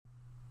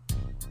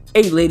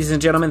Hey, ladies and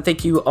gentlemen,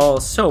 thank you all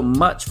so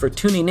much for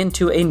tuning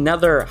into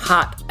another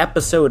hot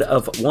episode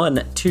of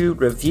 1-2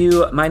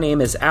 Review. My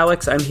name is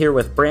Alex. I'm here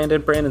with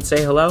Brandon. Brandon,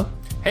 say hello.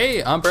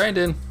 Hey, I'm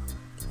Brandon.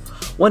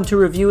 1-2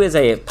 Review is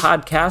a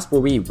podcast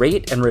where we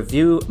rate and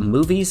review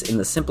movies in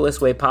the simplest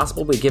way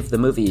possible. We give the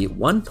movie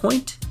 1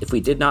 point. If we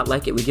did not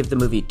like it, we give the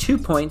movie 2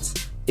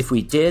 points. If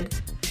we did.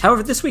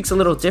 However, this week's a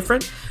little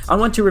different. On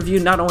 1-2 Review,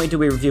 not only do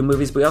we review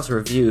movies, we also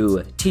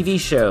review TV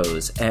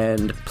shows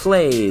and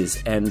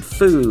plays and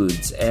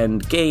foods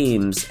and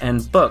games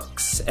and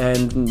books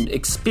and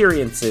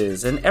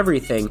experiences and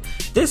everything.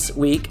 This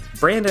week,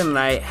 Brandon and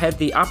I had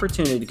the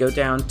opportunity to go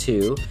down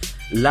to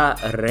La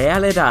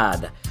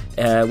Realidad,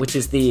 which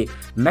is the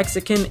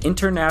Mexican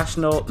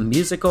International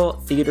Musical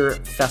Theater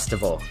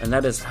Festival, and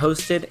that is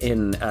hosted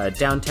in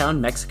downtown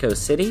Mexico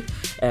City,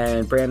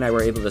 and Brandon and I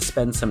were able to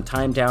spend some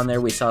time down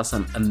there. We saw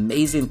some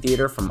amazing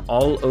theater from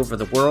all over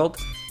the world,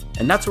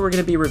 and that's what we're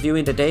going to be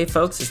reviewing today,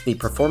 folks, is the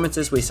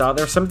performances we saw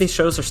there. Some of these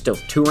shows are still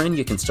touring.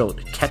 You can still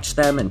catch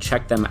them and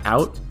check them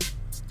out.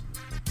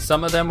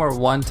 Some of them were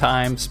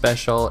one-time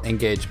special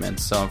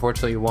engagements, so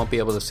unfortunately you won't be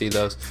able to see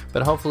those,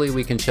 but hopefully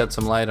we can shed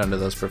some light onto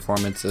those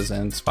performances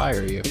and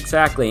inspire you.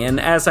 Exactly, and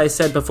as I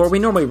said before, we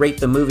normally rate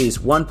the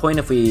movies 1 point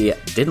if we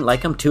didn't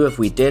like them, 2 if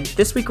we did.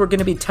 This week we're going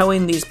to be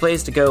telling these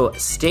plays to go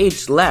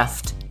stage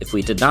left if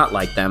we did not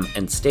like them,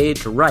 and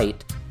stage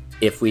right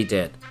if we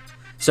did.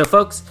 So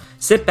folks,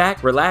 sit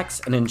back,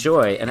 relax, and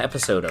enjoy an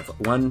episode of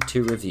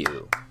 1-2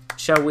 Review.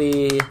 Shall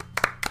we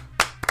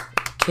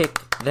kick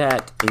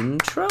that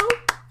intro?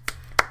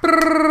 1, 2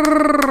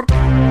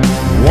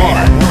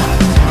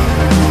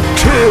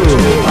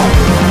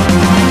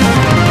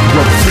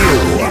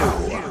 Review.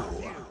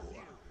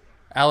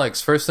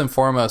 Alex, first and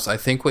foremost, I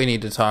think we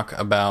need to talk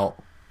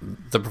about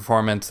the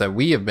performance that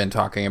we have been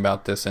talking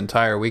about this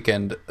entire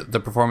weekend, the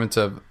performance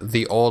of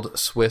The Old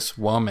Swiss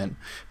Woman.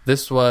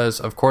 This was,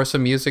 of course, a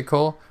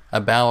musical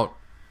about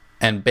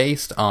and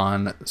based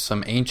on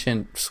some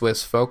ancient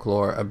Swiss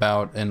folklore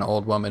about an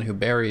old woman who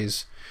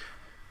buries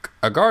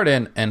a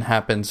garden and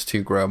happens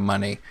to grow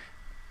money.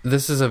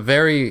 This is a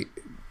very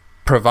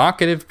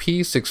provocative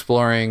piece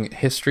exploring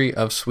history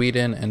of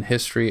Sweden and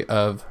history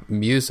of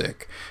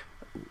music.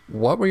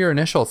 What were your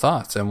initial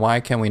thoughts, and why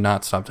can we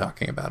not stop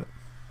talking about it?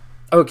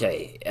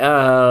 Okay,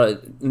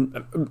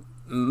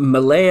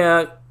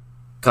 Malaya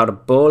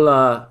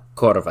Carbola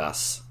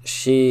Corvas.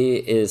 She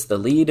is the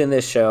lead in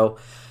this show,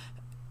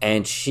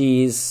 and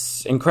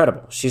she's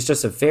incredible. She's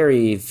just a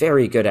very,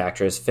 very good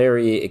actress,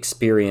 very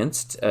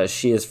experienced.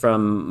 She is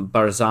from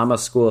Barzama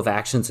School of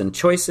Actions and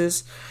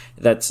Choices.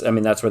 That's where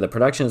the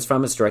production is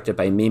from. It's directed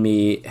by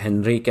Mimi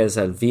Henriquez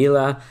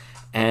Avila,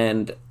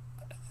 and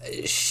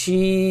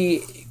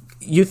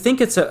you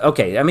think it's just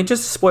to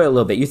spoil a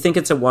little bit, you think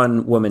it's a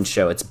one-woman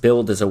show. It's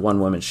billed as a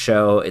one-woman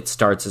show. It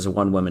starts as a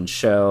one-woman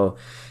show.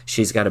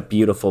 She's got a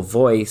beautiful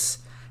voice,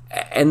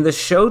 and the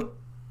show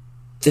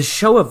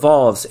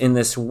evolves in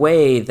this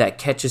way that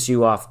catches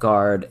you off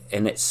guard,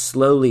 and it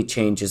slowly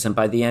changes, and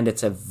by the end,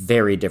 it's a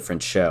very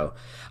different show.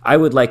 I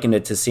would liken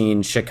it to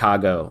seeing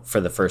Chicago for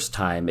the first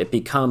time. It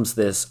becomes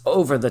this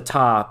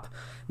over-the-top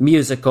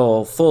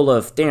musical, full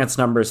of dance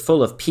numbers,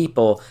 full of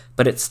people,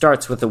 but it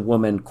starts with a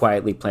woman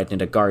quietly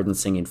planting a garden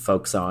singing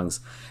folk songs.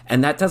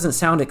 And that doesn't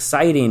sound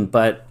exciting,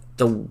 but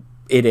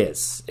it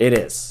is. It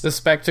is. The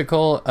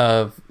spectacle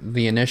of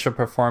the initial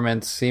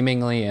performance,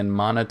 seemingly in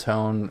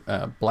monotone,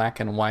 black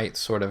and white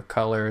sort of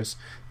colors.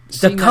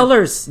 The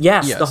colors,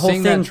 yes. The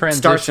whole thing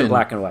starts in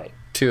black and white.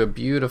 To a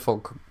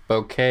beautiful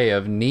bouquet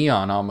of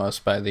neon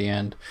almost by the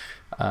end.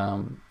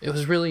 It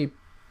was really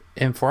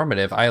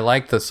informative. I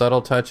like the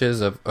subtle touches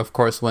of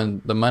course,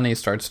 when the money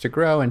starts to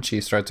grow and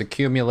she starts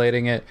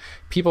accumulating it,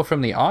 people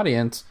from the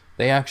audience,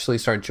 they actually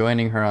start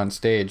joining her on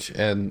stage,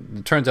 and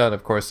it turns out,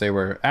 of course, they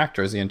were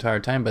actors the entire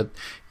time, but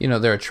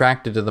they're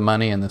attracted to the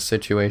money and the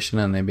situation,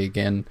 and they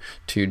begin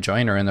to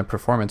join her in the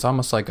performance,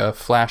 almost like a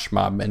flash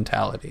mob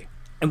mentality.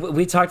 And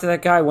we talked to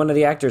that guy, one of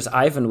the actors,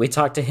 Ivan. We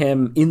talked to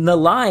him in the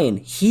line.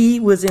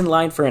 He was in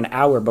line for an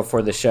hour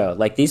before the show.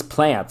 Like, these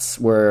plants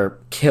were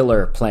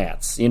killer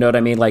plants. You know what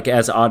I mean? Like,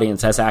 as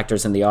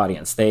actors in the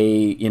audience.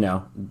 They,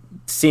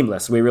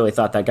 seamless. We really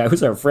thought that guy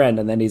was our friend,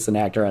 and then he's an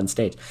actor on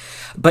stage.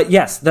 But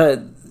yes,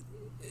 that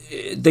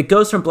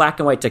goes from black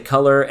and white to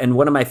color, and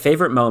one of my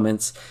favorite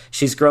moments,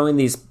 she's growing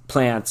these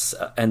plants,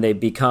 and they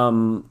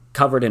become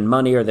covered in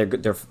money, or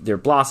they're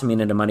blossoming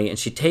into money, and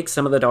she takes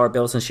some of the dollar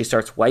bills and she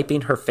starts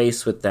wiping her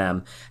face with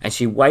them, and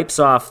she wipes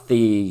off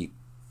the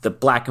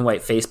black and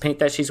white face paint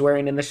that she's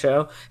wearing in the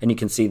show, and you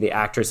can see the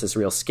actress's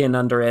real skin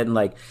under it, and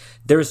like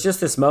there's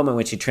just this moment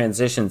when she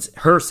transitions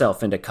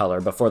herself into color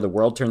before the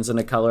world turns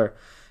into color.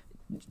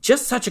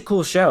 Just such a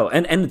cool show,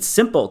 and it's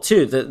simple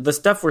too. The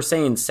stuff we're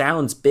saying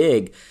sounds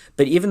big,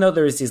 but even though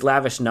there's these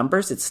lavish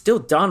numbers, it's still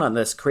done on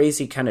this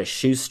crazy kind of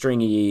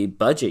shoestringy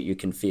budget. You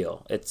can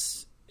feel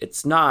it's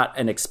not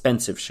an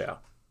expensive show.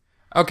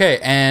 Okay,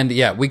 and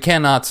yeah, we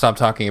cannot stop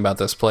talking about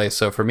this play.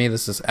 So for me,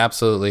 this is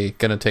absolutely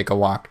going to take a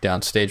walk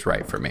down stage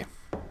right for me.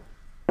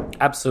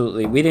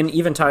 absolutely. We didn't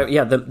even talk.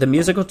 Yeah, the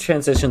musical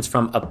transitions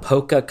from a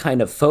polka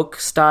kind of folk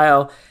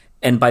style,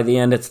 and by the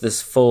end, it's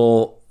this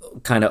full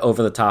kind of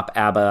over the top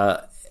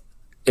ABBA.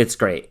 It's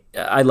great.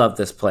 I love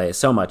this play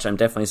so much. I'm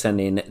definitely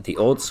sending The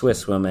Old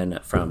Swiss Woman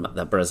from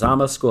the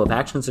Brazama School of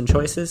Actions and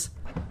Choices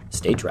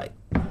stage right.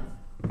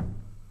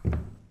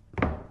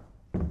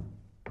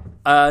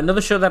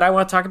 Another show that I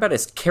want to talk about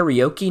is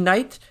Karaoke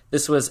Night.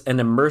 This was an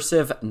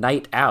immersive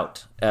night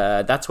out.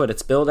 That's what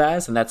it's billed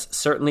as, and that's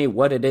certainly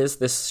what it is.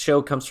 This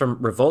show comes from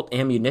Revolt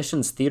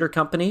Ammunition's theater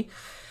company.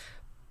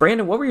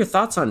 Brandon, what were your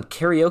thoughts on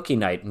Karaoke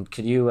Night? And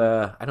could you,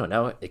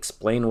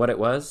 explain what it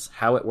was,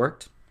 how it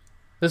worked?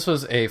 This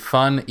was a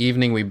fun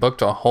evening. We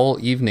booked a whole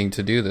evening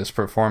to do this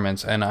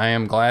performance, and I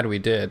am glad we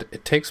did.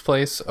 It takes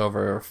place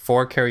over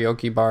 4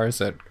 karaoke bars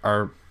that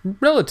are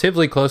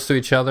relatively close to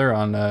each other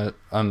on the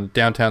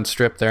downtown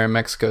strip there in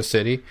Mexico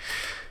City.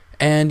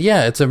 And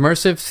yeah, it's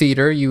immersive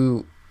theater.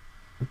 You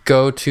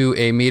go to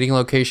a meeting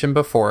location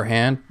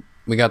beforehand.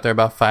 We got there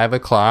about 5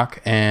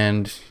 o'clock,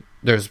 and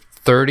there's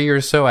 30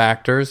 or so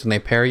actors, and they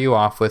pair you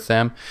off with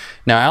them.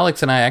 Now,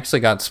 Alex and I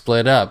actually got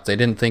split up. They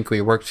didn't think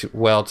we worked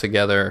well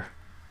together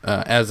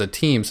as a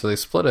team, so they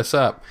split us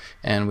up,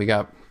 and we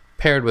got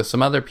paired with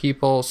some other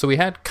people. So we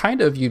had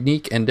kind of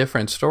unique and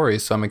different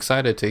stories, so I'm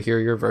excited to hear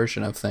your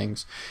version of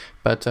things.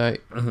 But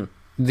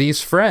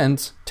these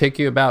friends take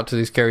you about to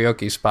these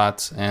karaoke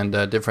spots, and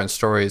different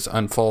stories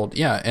unfold,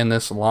 in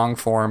this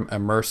long-form,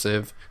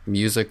 immersive,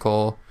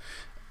 musical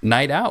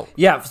night out.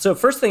 Yeah, so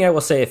first thing I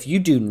will say, if you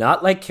do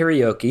not like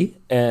karaoke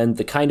and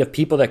the kind of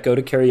people that go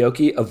to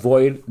karaoke,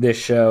 avoid this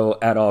show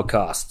at all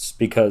costs,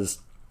 because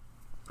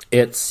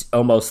it's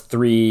almost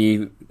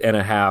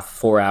 3.5,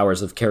 4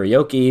 hours of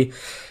karaoke.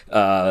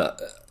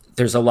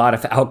 There's a lot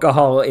of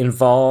alcohol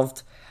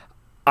involved.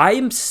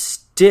 I'm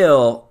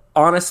still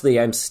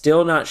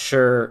not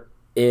sure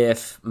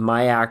if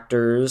my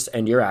actors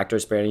and your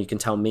actors, Brandon, you can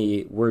tell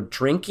me, were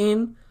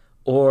drinking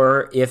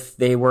or if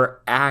they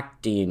were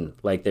acting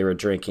like they were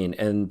drinking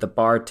and the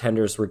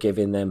bartenders were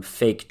giving them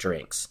fake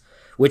drinks,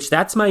 which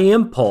that's my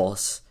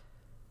impulse,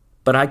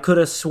 but I could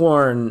have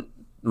sworn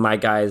my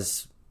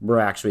guys were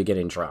actually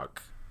getting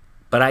drunk.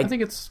 But I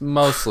think it's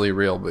mostly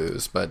real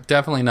booze, but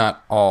definitely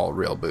not all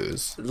real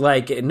booze.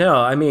 No,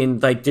 I mean,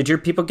 did your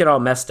people get all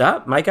messed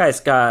up? My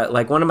guys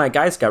one of my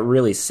guys got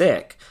really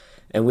sick,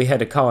 and we had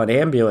to call an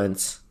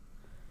ambulance.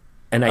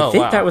 And I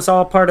think that was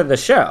all part of the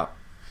show.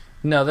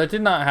 No, that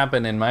did not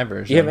happen in my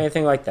version. Do you have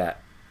anything like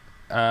that?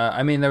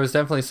 I mean, there was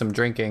definitely some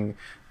drinking.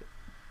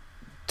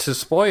 To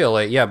spoil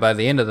it, by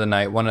the end of the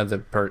night, one of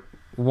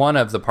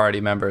the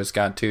party members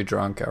got too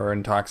drunk or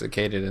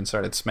intoxicated and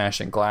started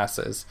smashing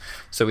glasses.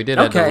 So we did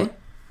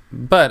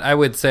but I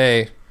would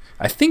say,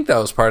 I think that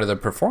was part of the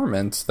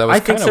performance. That was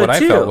kind of what I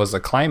felt was the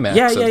climax.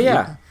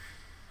 Yeah.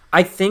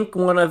 I think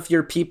one of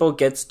your people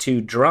gets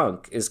too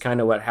drunk is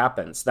kind of what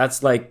happens. That's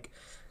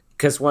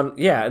because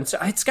and so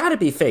it's got to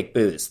be fake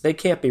booze. They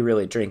can't be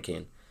really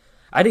drinking.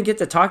 I didn't get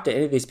to talk to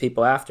any of these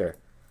people after.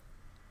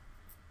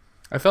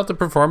 I felt the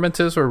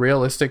performances were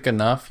realistic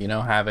enough,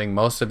 having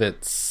most of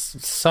it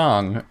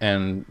sung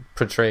and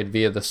portrayed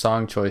via the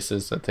song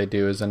choices that they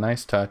do is a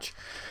nice touch.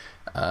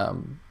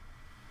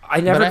 I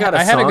never got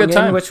a song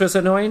in, which was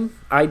annoying.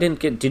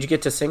 Did you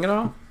get to sing at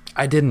all?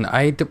 I didn't.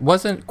 I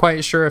wasn't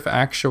quite sure if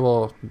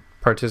actual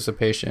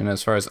participation,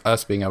 as far as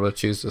us being able to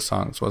choose the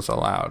songs, was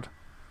allowed.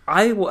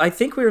 I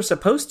think we were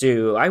supposed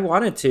to. I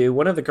wanted to.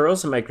 One of the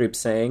girls in my group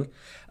sang,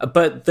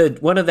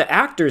 but one of the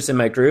actors in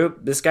my group,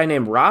 this guy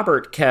named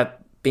Robert,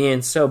 kept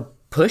being so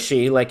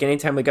pushy. Like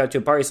anytime we got to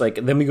a bar, he's like,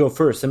 let me go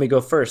first,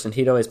 and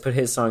he'd always put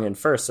his song in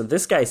first. So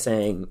this guy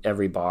sang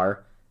every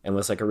bar and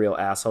was like a real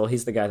asshole.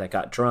 He's the guy that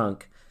got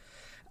drunk.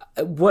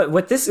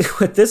 What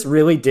this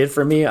really did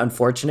for me,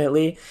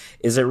 unfortunately,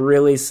 is it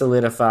really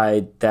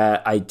solidified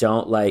that I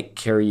don't like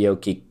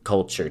karaoke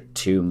culture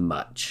too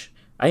much.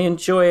 I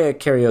enjoy a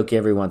karaoke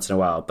every once in a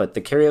while, but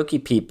the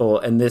karaoke people,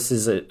 and this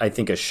is I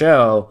think a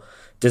show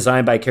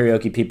designed by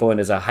karaoke people and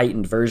is a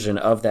heightened version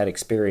of that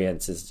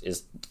experience,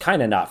 is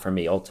kind of not for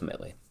me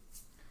ultimately.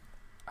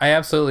 I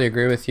absolutely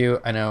agree with you.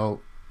 I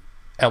know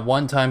at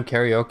one time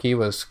karaoke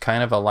was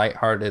kind of a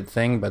lighthearted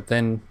thing, but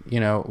then,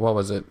 what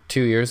was it,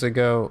 2 years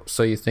ago,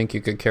 So You Think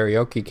You Could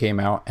Karaoke came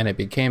out, and it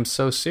became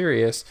so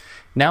serious.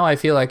 Now I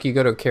feel like you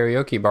go to a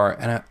karaoke bar,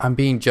 and I'm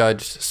being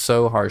judged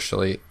so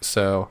harshly.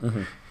 So,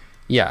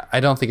 I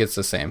don't think it's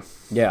the same.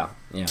 Yeah.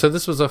 So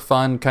this was a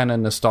fun, kind of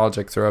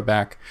nostalgic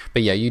throwback.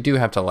 But you do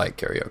have to like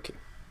karaoke.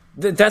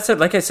 That's it.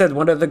 Like I said,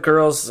 one of the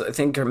girls, I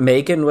think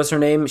Megan was her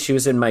name. She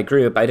was in my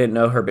group. I didn't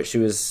know her, but she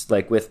was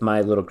with my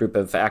little group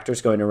of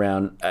actors going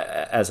around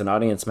as an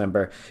audience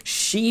member.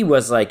 She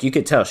was you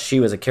could tell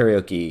she was a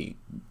karaoke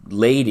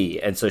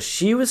lady. And so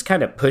she was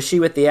kind of pushy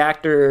with the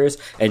actors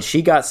and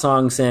she got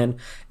songs in.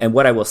 And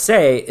what I will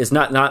say is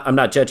I'm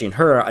not judging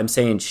her. I'm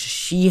saying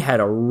she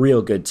had a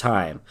real good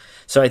time.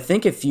 So I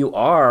think if you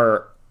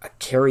are a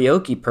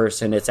karaoke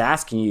person, it's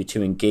asking you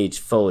to engage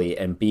fully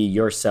and be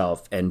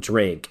yourself and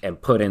drink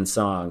and put in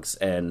songs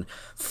and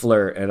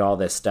flirt and all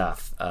this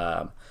stuff.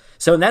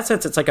 So in that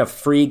sense, it's like a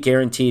free,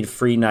 guaranteed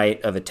free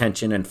night of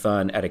attention and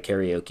fun at a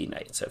karaoke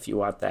night. So if you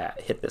want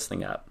that, hit this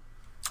thing up.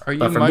 Are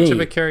you much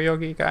of a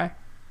karaoke guy?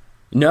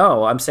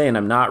 No, I'm saying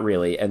I'm not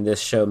really, and this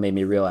show made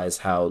me realize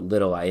how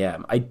little I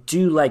am. I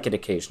do like it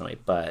occasionally,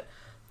 but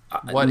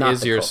what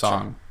is your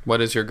song? What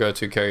is your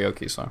go-to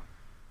karaoke song?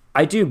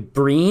 I do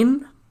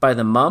Breen by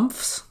the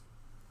Mumphs.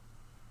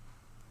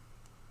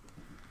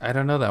 I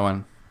don't know that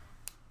one.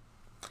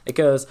 It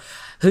goes,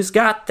 who's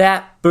got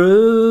that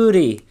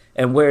booty?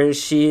 And where's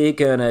she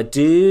gonna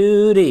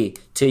duty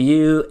to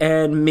you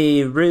and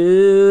me,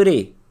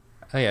 Rudy?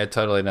 Oh yeah, I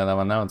totally know that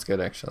one. That one's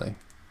good, actually.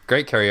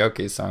 Great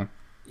karaoke song.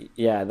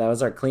 Yeah, that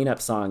was our cleanup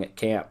song at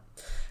camp.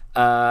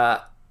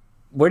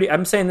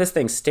 I'm saying this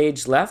thing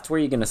stage left. Where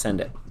are you gonna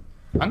send it?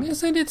 I'm gonna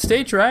send it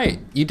stage right.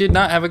 You did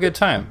not have a good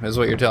time, is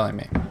what you're telling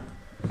me.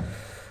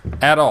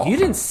 At all. You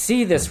didn't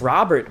see this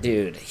Robert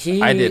dude.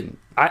 I didn't.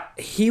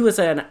 He was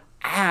an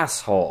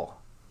asshole.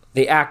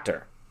 The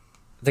actor.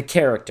 The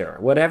character,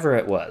 whatever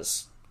it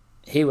was,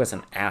 he was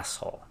an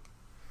asshole.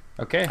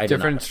 Okay,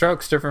 different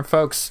strokes, different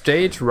folks.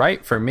 Stage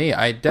right for me.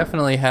 I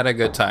definitely had a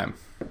good time.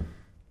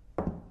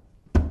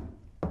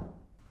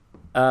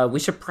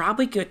 We should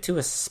probably get to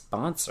a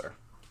sponsor.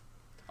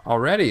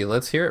 Already,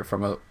 let's hear it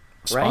from a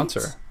sponsor.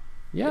 Right?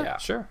 Yeah,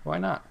 sure. Why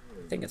not?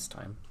 I think it's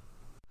time.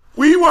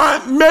 We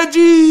want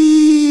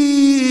Veggies!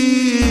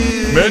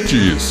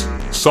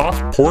 Veggies.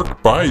 Soft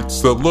pork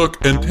bites that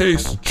look and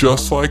taste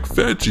just like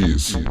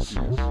veggies.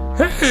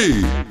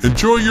 Hey,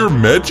 enjoy your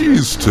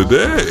Veggies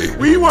today.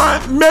 We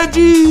want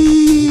Veggies!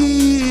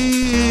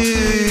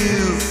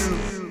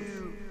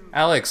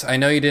 Alex, I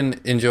know you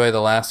didn't enjoy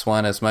the last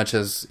one as much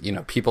as,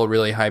 people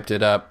really hyped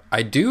it up.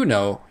 I do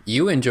know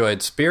you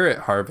enjoyed Spirit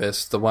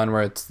Harvest, the one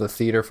where it's the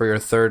theater for your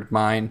third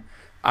mind.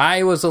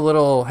 I was a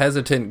little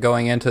hesitant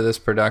going into this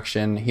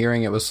production,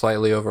 hearing it was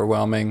slightly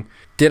overwhelming.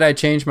 Did I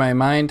change my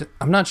mind?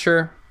 I'm not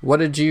sure. What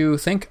did you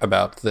think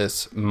about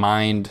this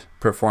mind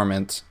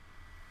performance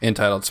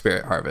entitled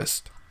Spirit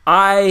Harvest?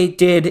 I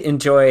did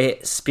enjoy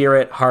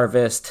Spirit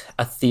Harvest,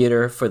 a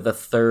theater for the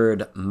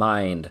third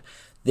mind.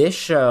 This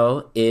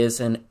show is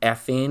an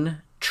effing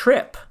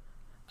trip.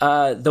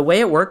 The way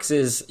it works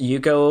is you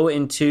go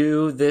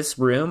into this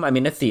room,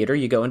 a theater,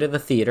 you go into the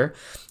theater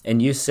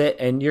and you sit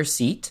in your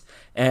seat.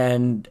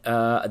 And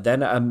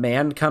then a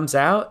man comes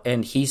out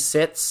and he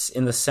sits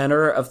in the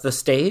center of the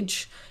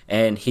stage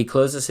and he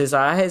closes his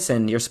eyes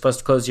and you're supposed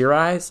to close your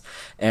eyes.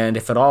 And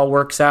if it all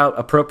works out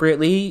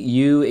appropriately,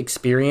 you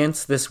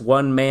experience this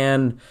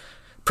one-man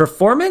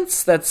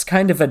performance that's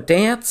kind of a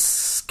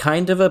dance,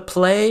 kind of a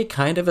play,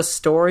 kind of a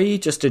story,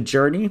 just a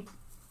journey.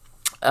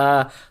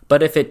 But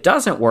if it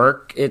doesn't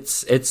work,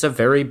 it's a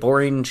very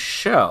boring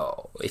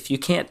show. If you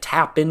can't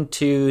tap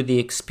into the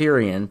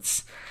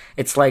experience,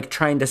 it's like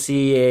trying to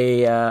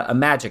see a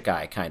magic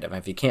eye, kind of.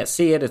 If you can't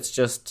see it, it's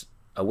just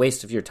a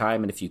waste of your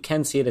time. And if you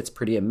can see it, it's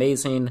pretty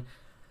amazing.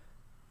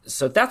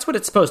 So that's what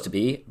it's supposed to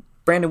be.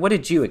 Brandon, what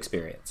did you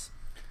experience?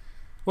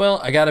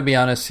 Well, I got to be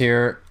honest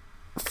here.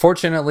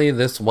 Fortunately,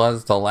 this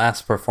was the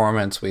last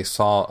performance we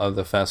saw of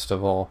the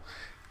festival.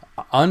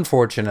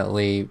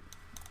 Unfortunately,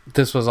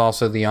 this was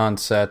also the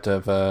onset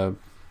of a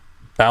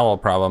bowel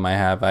problem I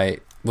have. I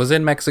was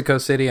in Mexico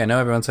City. I know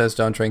everyone says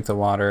don't drink the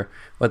water.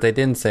 What they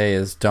didn't say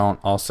is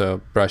don't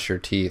also brush your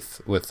teeth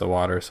with the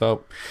water.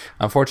 So,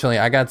 unfortunately,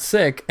 I got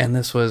sick, and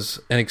this was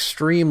an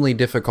extremely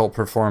difficult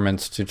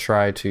performance to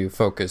try to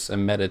focus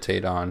and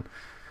meditate on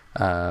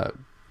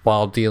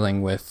while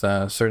dealing with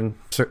certain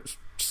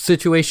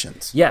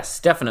situations. Yes,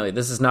 definitely.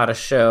 This is not a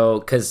show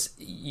because,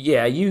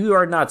 you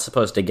are not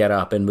supposed to get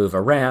up and move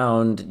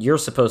around. You're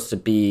supposed to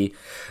be...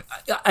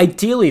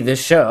 Ideally,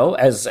 this show,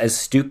 as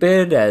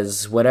stupid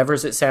as whatever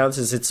it sounds,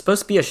 is it's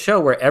supposed to be a show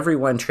where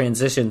everyone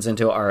transitions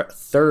into our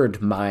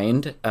third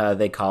mind,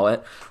 they call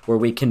it, where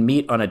we can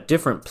meet on a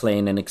different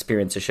plane and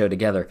experience a show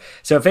together.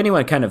 So if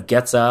anyone kind of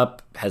gets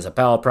up, has a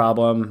bowel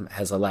problem,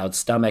 has a loud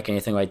stomach,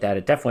 anything like that,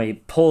 it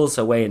definitely pulls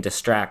away and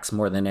distracts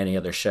more than any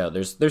other show.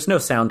 There's no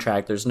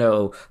soundtrack, there's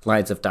no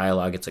lines of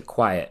dialogue. It's a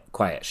quiet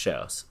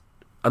show,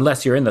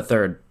 unless you're in the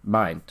third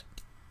mind.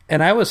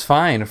 And I was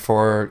fine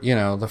for,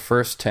 the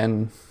first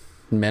 10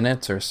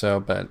 minutes or so,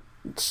 but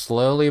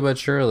slowly but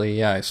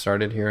surely, I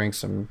started hearing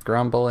some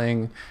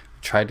grumbling,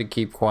 tried to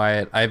keep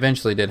quiet. I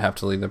eventually did have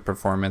to leave the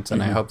performance,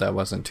 and I hope that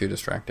wasn't too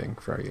distracting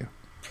for you.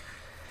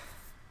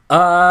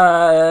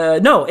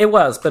 No, it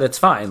was, but it's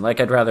fine. Like,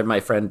 I'd rather my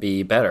friend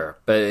be better,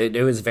 but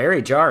it was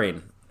very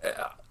jarring.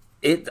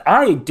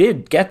 I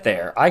did get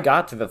there. I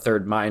got to the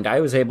third mind.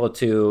 I was able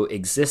to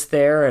exist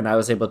there, and I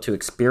was able to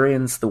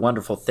experience the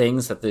wonderful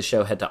things that this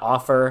show had to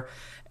offer.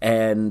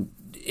 And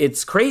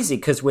it's crazy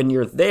because when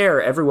you're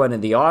there, everyone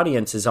in the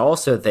audience is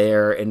also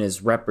there and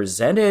is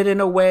represented in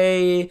a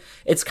way.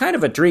 It's kind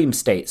of a dream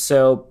state.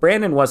 So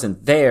Brandon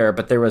wasn't there,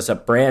 but there was a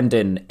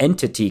Brandon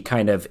entity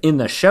kind of in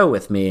the show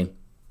with me,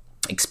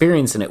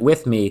 experiencing it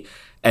with me.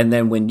 And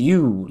then when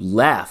you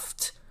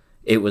left,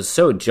 it was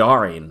so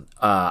jarring.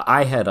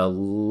 I had a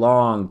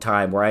long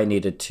time where I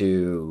needed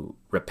to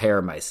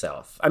repair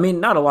myself. I mean,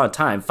 not a long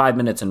time, 5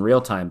 minutes in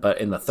real time, but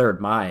in the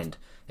third mind,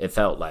 it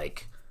felt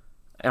like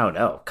I don't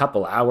know, a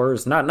couple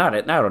hours. Not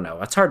I don't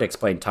know. It's hard to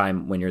explain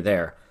time when you're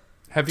there.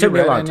 Have you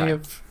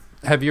read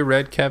Have you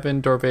read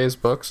Kevin Dorvé's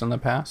books in the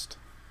past?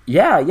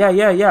 Yeah.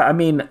 I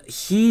mean,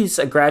 he's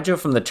a graduate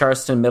from the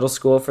Charleston Middle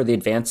School for the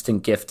Advanced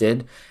and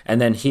Gifted,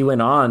 and then he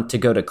went on to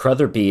go to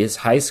Crotherbys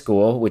High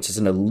School, which is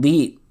an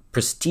elite,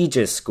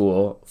 prestigious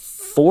school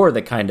for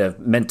the kind of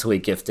mentally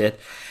gifted.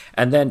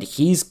 And then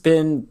he's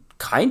been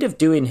kind of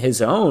doing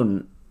his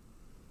own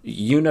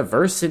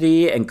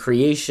university and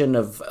creation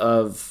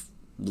of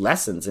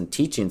lessons and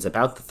teachings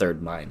about the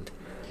third mind.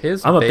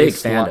 I'm a big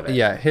fan of it.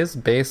 Yeah, his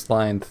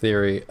baseline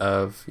theory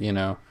of,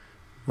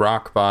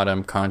 rock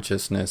bottom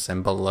consciousness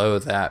and below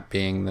that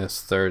being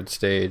this third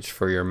stage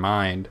for your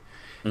mind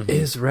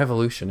is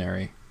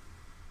revolutionary.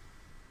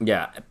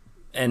 Yeah.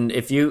 And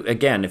if you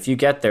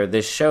get there,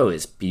 this show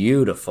is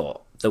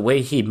beautiful. The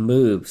way he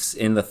moves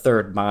in the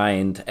third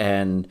mind,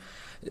 and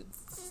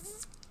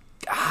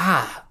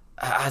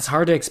it's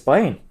hard to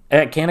explain.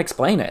 I can't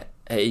explain it.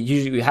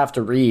 You have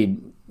to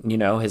read,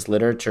 his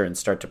literature and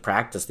start to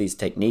practice these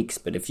techniques.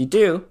 But if you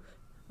do,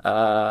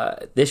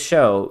 this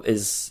show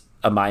is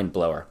a mind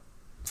blower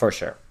for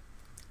sure.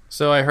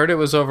 So I heard it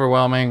was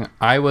overwhelming.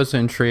 I was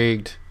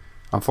intrigued.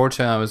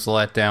 Unfortunately, I was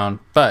let down,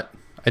 but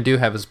I do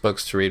have his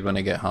books to read when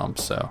I get home.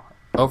 So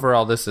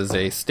overall, this is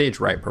a stage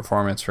right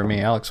performance for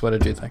me. Alex, what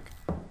did you think?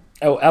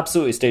 Oh,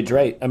 absolutely stage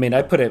right. I mean,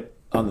 I put it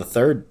on the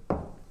third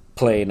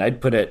plane.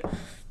 I'd put it,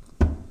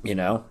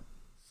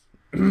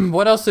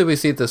 What else did we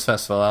see at this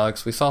festival,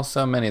 Alex? We saw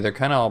so many. They're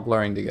kind of all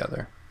blurring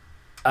together.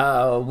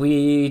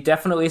 We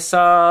definitely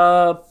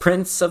saw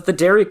Prince of the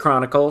Dairy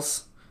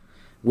Chronicles,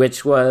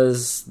 which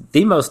was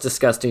the most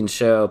disgusting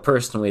show,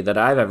 personally, that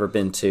I've ever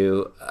been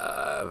to.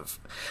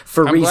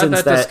 For I'm reasons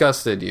glad that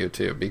disgusted you,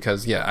 too,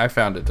 because, I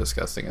found it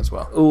disgusting as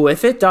well. Ooh,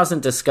 if it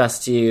doesn't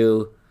disgust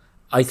you,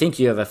 I think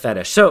you have a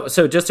fetish. So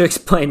just to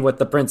explain what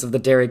the Prince of the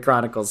Dairy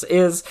Chronicles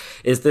is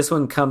this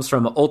one comes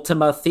from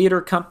Ultima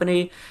Theater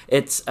Company.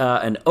 It's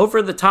an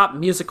over-the-top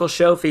musical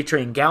show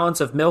featuring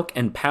gallons of milk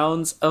and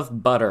pounds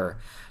of butter.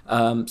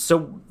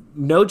 So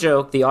no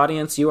joke, the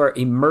audience, you are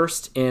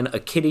immersed in a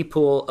kiddie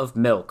pool of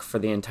milk for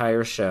the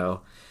entire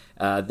show.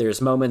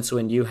 There's moments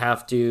when you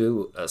have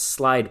to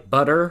slide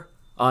butter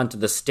onto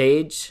the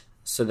stage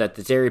so that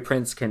the Dairy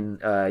Prince can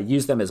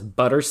use them as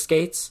butter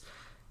skates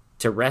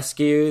to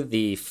rescue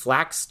the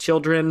Flax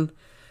children.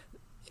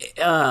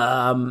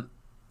 The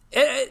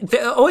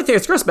only thing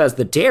that's gross about it is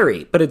the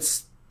dairy, but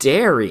it's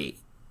dairy.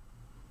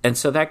 And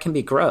so that can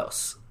be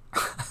gross,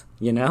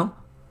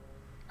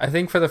 I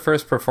think for the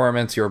first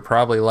performance, you were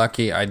probably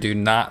lucky. I do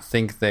not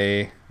think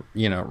they,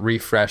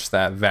 refresh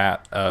that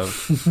vat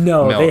of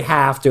No, milk. They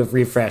have to have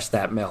refreshed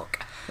that milk.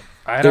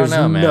 I don't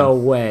know, man. There's no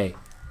way.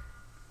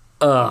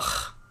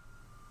 Ugh.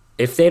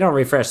 If they don't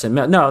refresh the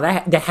milk... No,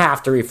 they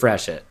have to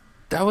refresh it.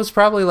 That was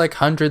probably like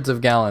hundreds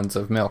of gallons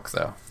of milk,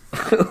 though.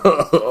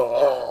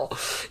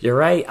 You're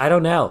right. I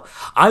don't know.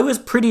 I was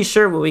pretty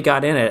sure when we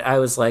got in it, I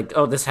was like,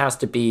 oh, this has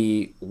to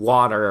be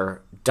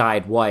water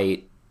dyed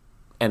white,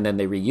 and then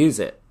they reuse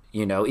it.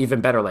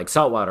 Even better, like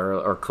salt water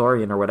or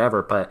chlorine or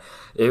whatever. But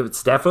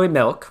it's definitely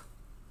milk.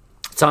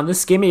 It's on the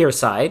skimmier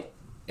side,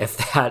 if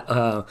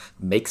that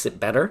makes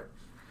it better.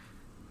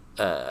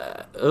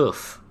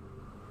 Oof.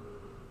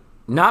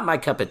 Not my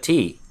cup of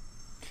tea.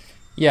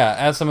 Yeah,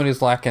 as someone who's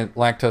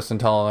lactose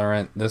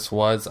intolerant, this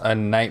was a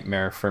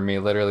nightmare for me,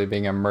 literally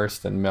being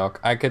immersed in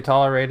milk. I could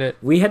tolerate it.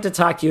 We had to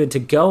talk you into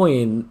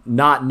going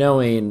not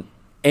knowing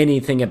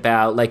anything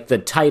about, like, the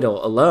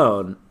title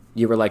alone.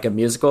 You were like, a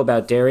musical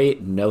about dairy?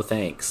 No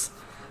thanks.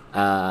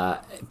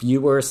 You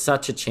were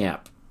such a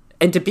champ.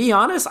 And to be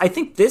honest, I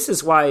think this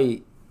is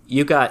why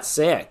you got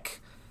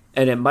sick.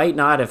 And it might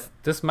not have...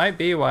 This might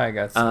be why I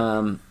got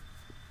sick.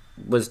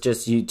 Was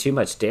just you too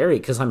much dairy,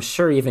 because I'm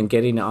sure even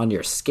getting on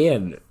your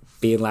skin...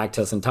 being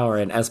lactose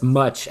intolerant as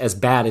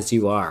bad as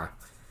you are,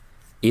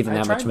 even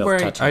that much milk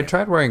touching I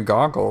tried wearing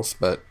goggles,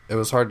 but it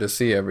was hard to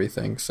see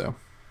everything, so.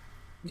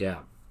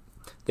 Yeah.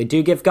 They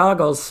do give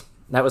goggles.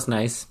 That was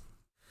nice.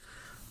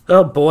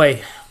 Oh,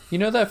 boy. You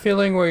know that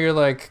feeling where you're,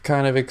 like,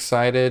 kind of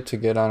excited to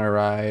get on a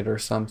ride or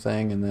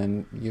something, and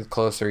then the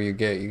closer you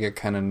get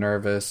kind of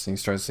nervous, and you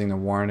start seeing the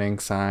warning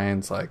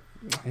signs, like,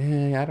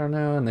 I don't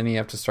know, and then you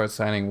have to start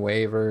signing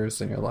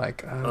waivers, and you're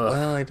like,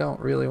 well, I don't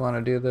really want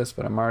to do this,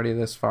 but I'm already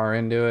this far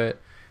into it,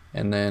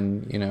 and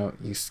then,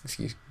 you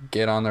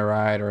get on the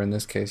ride, or in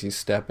this case, you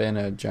step in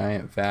a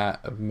giant vat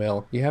of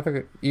milk. You have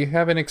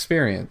an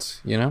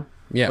experience, Yeah.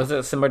 Was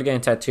it somebody getting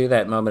tattooed,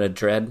 that moment of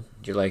dread?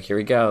 You're like, here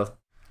we go.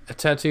 A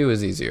tattoo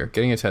is easier.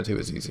 Getting a tattoo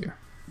is easier.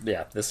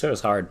 Yeah, this show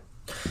is hard.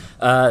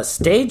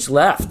 Stage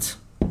left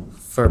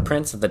for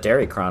Prince of the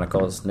Dairy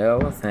Chronicles.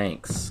 No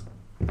thanks.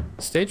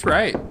 Stage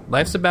right.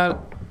 Life's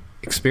about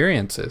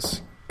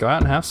experiences. Go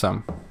out and have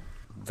some.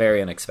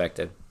 Very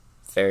unexpected.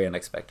 Very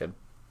unexpected.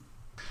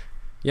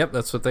 Yep,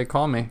 that's what they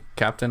call me.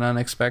 Captain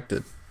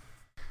Unexpected.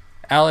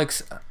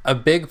 Alex, a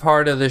big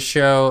part of this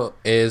show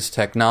is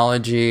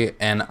technology,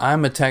 and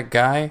I'm a tech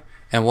guy,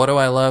 and what do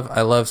I love?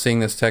 I love seeing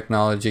this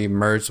technology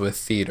merged with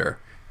theater.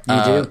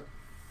 You do?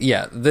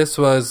 yeah, this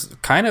was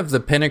kind of the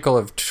pinnacle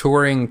of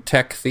touring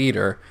tech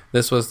theater.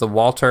 This was the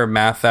Walter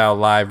Matthau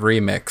live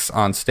remix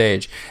on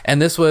stage.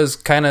 And this was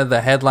kind of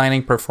the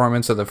headlining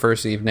performance of the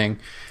first evening.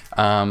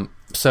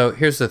 So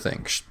here's the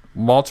thing.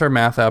 Walter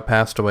Matthau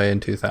passed away in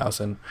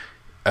 2000.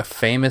 A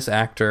famous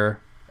actor,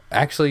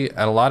 actually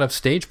a lot of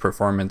stage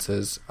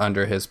performances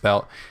under his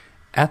belt.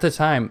 At the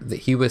time,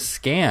 that he was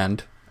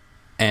scanned,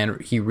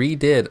 and he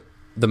redid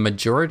the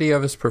majority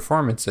of his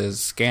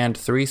performances, scanned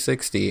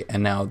 360,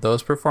 and now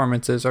those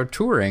performances are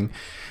touring.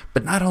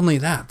 But not only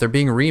that, they're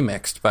being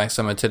remixed by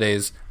some of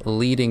today's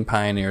leading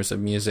pioneers of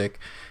music.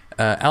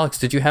 Alex,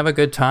 did you have a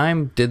good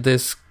time? Did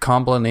this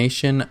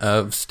combination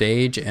of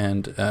stage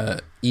and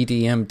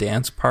EDM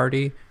dance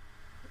party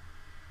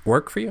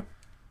work for you?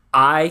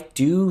 I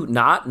do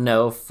not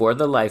know for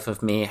the life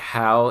of me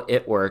how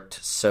it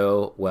worked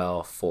so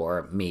well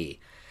for me.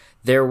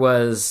 There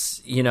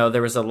was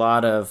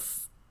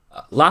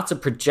lots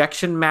of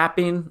projection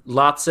mapping,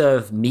 lots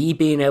of me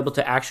being able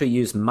to actually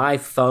use my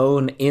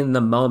phone in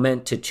the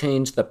moment to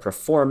change the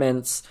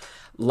performance,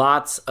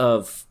 lots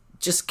of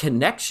just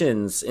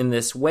connections in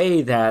this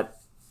way that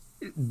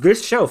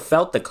this show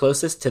felt the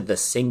closest to the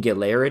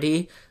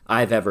singularity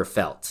I've ever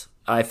felt.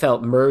 I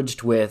felt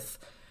merged with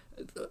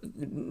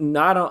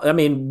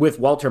with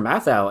Walter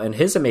Matthau and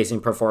his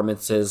amazing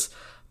performances,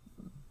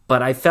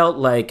 but I felt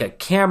like a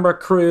camera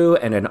crew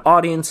and an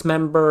audience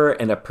member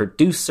and a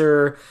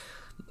producer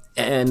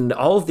and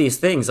all of these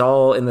things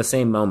all in the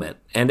same moment,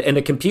 and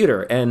a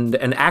computer and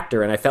an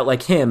actor, and I felt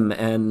like him,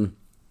 and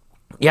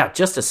yeah,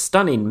 just a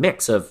stunning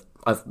mix of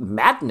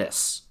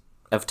madness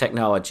of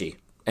technology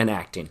and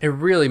acting. It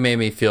really made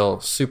me feel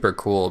super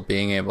cool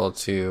being able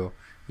to,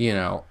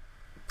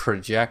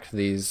 project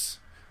these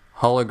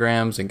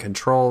holograms and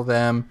control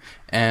them.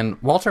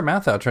 And Walter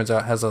Matthau, turns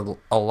out, has a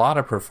lot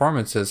of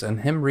performances,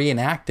 and him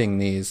reenacting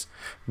these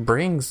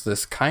brings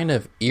this kind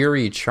of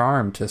eerie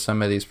charm to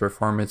some of these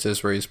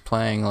performances where he's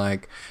playing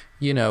like,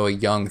 a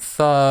young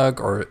thug,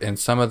 or in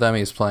some of them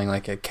he's playing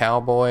like a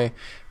cowboy.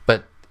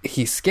 But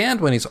he's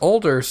scanned when he's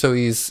older, so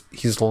he's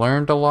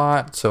learned a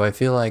lot. So I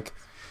feel like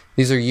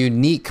these are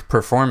unique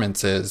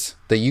performances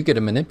that you get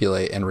to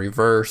manipulate and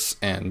reverse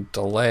and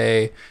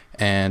delay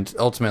and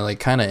ultimately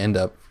kind of end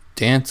up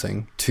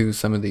dancing to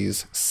some of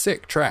these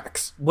sick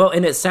tracks. Well,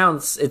 and it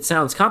sounds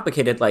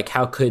complicated. Like,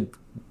 how could,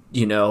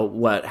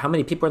 how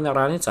many people in that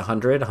audience?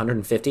 100,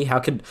 150? How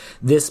could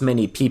this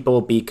many people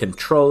be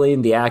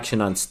controlling the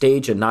action on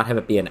stage and not have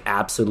it be an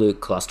absolute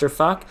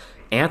clusterfuck?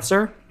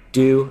 Answer: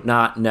 do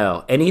not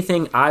know.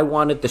 Anything I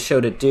wanted the show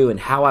to do and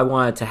how I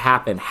wanted it to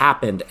happen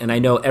happened, and I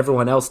know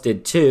everyone else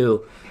did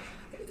too.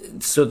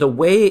 So the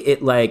way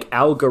it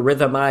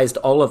algorithmized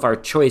all of our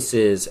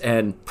choices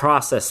and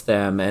processed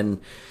them,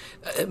 and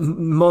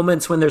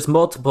moments when there's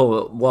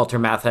multiple Walter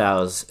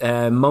Matthau's,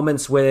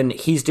 moments when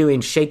he's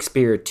doing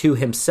Shakespeare to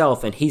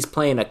himself and he's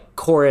playing a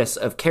chorus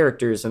of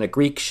characters in a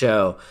Greek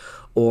show,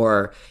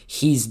 or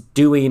he's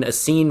doing a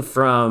scene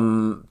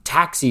from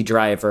Taxi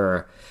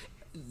Driver.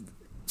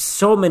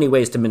 So many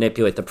ways to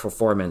manipulate the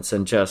performance,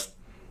 and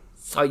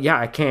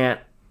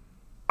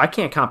I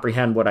can't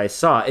comprehend what I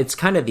saw. It's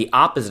kind of the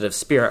opposite of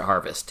Spirit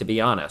Harvest, to be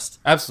honest.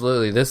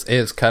 Absolutely. This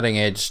is cutting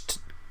edge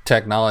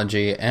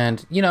technology,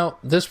 and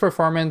this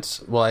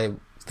performance, I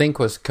think,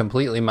 was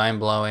completely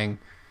mind-blowing.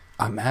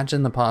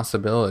 Imagine the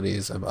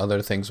possibilities of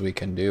other things we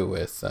can do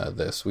with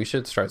this. We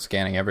should start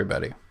scanning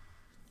everybody.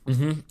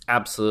 Mm-hmm.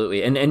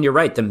 Absolutely. And you're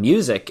right, the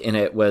music in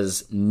it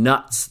was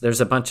nuts. There's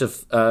a bunch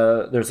of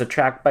there's a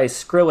track by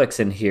Skrillex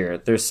in here,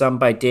 there's some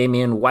by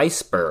Damien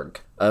Weisberg,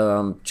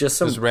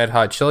 There's Red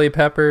Hot Chili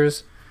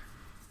Peppers.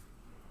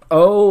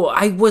 Oh,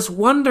 I was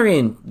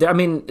wondering,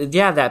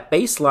 that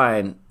bass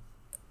line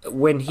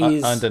when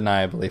he's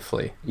undeniably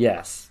Flea.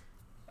 Yes,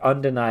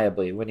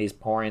 undeniably, when he's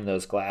pouring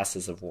those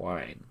glasses of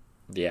wine.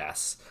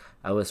 Yes,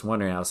 I was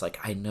wondering. I was like,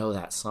 I know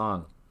that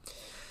song.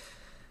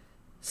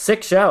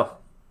 Sick show,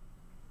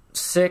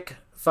 sick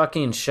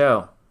fucking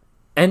show.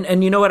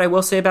 And you know what I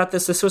will say about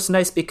this? This was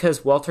nice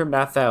because Walter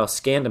Matthau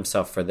scanned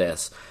himself for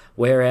this,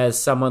 whereas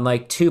someone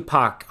like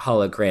Tupac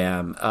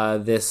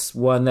hologram, this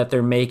one that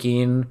they're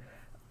making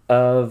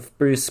of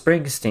Bruce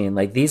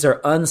Springsteen, these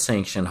are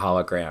unsanctioned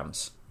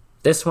holograms.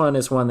 This one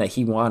is one that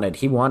he wanted.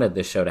 He wanted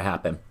this show to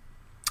happen.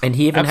 And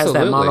he even has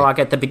that monologue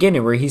at the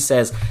beginning where he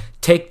says,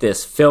 take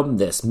this, film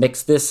this,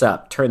 mix this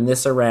up, turn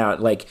this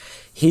around.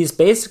 He's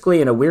basically,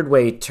 in a weird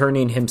way,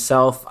 turning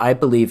himself, I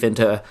believe,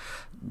 into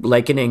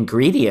an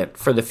ingredient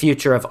for the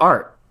future of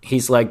art.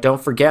 He's like,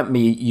 don't forget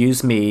me,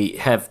 use me,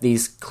 have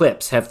these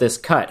clips, have this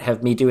cut,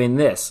 have me doing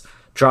this,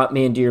 drop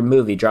me into your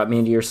movie, drop me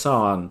into your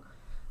song.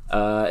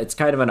 It's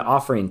kind of an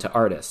offering to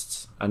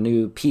artists, a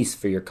new piece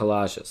for your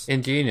collages.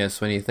 Ingenious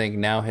when you think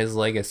now his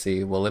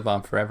legacy will live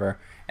on forever,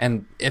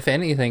 and if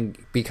anything,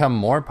 become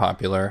more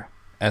popular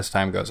as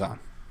time goes on.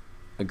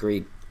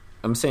 Agreed.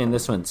 I'm saying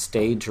this one,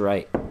 stage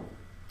right.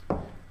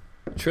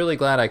 Truly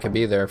glad I could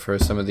be there for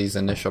some of these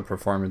initial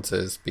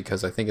performances,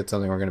 because I think it's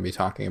something we're going to be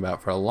talking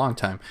about for a long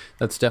time.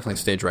 That's definitely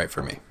stage right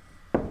for me.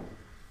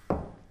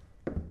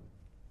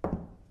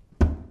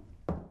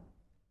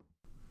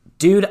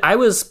 Dude, I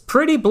was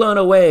pretty blown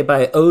away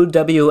by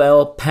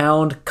OWL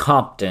Pound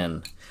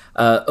Compton.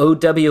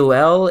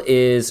 OWL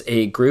is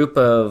a group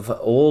of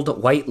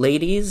old white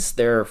ladies.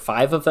 There are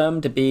 5 of them,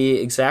 to be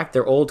exact.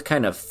 They're old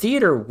kind of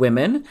theater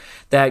women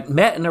that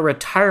met in a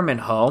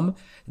retirement home.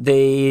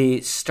 They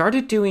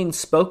started doing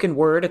spoken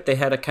word. They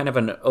had a kind of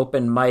an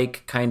open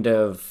mic kind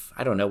of,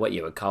 I don't know what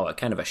you would call it,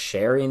 kind of a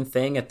sharing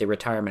thing at the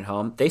retirement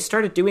home. They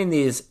started doing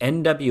these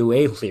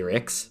NWA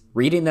lyrics,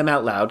 reading them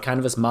out loud, kind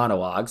of as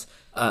monologues.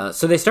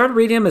 So they started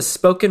reading them as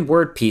spoken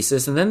word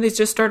pieces, and then they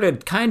just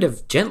started kind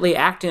of gently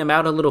acting them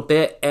out a little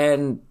bit,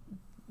 and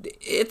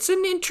it's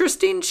an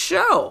interesting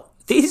show.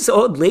 These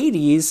old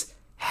ladies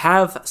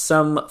have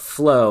some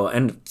flow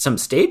and some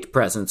stage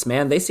presence,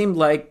 man. They seem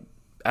like,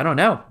 I don't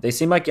know, they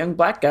seem like young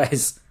black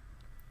guys.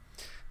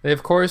 They,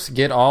 of course,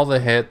 get all the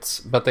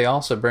hits, but they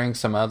also bring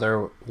some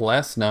other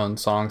less-known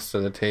songs to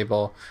the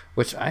table,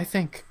 which I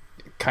think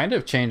kind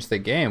of changed the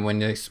game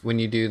when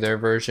you do their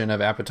version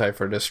of Appetite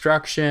for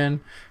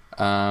Destruction,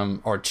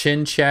 or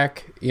Chin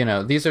Check. You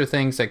know, these are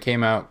things that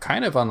came out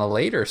kind of on the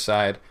later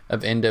side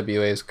of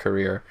NWA's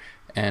career,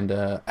 and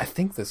I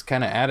think this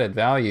kind of added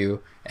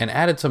value and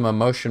added some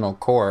emotional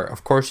core.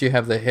 Of course, you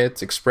have the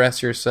hits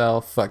Express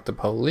Yourself, Fuck the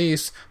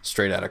Police,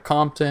 Straight Outta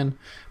Compton,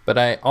 but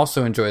I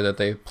also enjoy that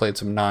they played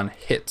some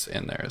non-hits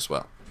in there as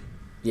well.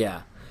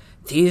 Yeah.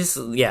 These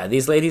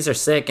ladies are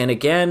sick. And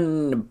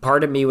again,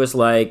 part of me was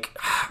like,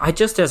 I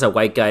just, as a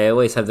white guy, I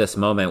always have this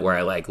moment where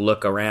I like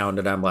look around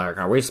and I'm like,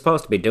 are we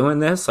supposed to be doing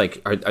this?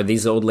 Like, are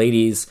these old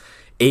ladies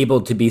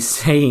able to be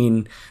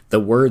saying the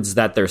words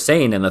that they're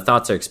saying and the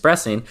thoughts they're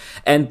expressing?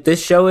 And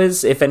this show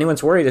is, if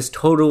anyone's worried, is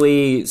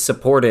totally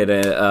supported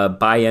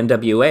by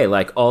NWA.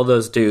 Like, all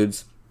those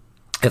dudes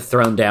have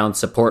thrown down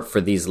support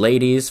for these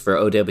ladies, for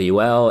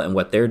OWL and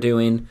what they're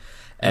doing.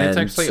 And it's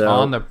actually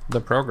on the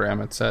program.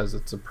 It says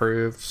it's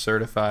approved,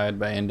 certified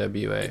by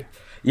NWA.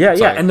 Yeah,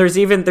 yeah. And there's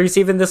even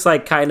this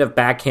like kind of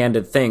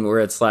backhanded thing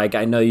where it's like,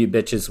 I know you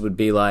bitches would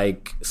be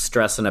like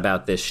stressing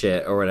about this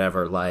shit or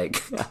whatever.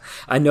 Like,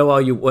 I know all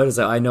you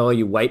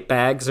white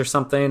bags or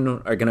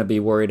something are gonna be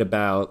worried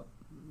about,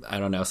 I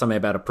don't know, something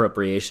about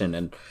appropriation.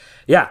 And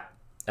yeah,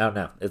 I don't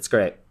know. It's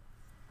great.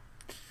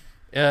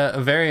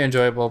 A very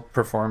enjoyable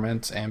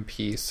performance and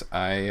piece.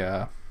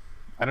 I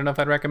don't know if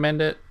I'd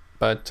recommend it,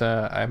 but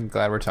I'm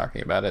glad we're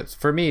talking about it.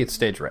 For me, it's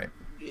stage right.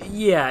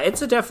 Yeah,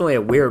 it's definitely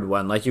a weird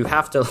one. Like, you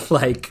have to,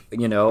 like,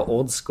 you know,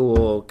 old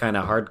school kind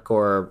of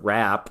hardcore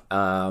rap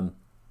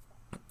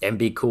and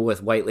be cool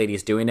with white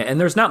ladies doing it. And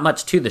there's not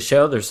much to the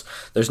show. There's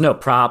no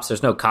props.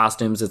 There's no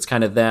costumes. It's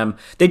kind of them.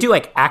 They do,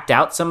 like, act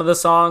out some of the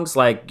songs.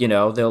 Like, you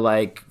know, they'll,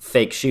 like,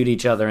 fake shoot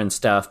each other and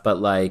stuff.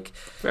 But, like...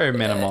 very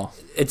minimal.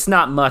 It's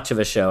not much of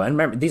a show. And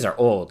remember, these are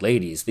old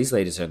ladies. These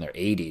ladies are in their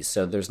 80s.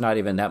 So there's not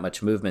even that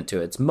much movement to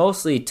it. It's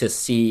mostly to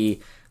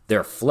see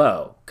their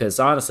flow, because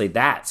honestly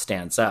that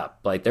stands up.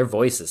 Like, their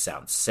voices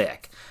sound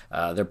sick,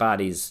 their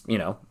bodies, you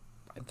know,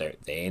 they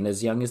ain't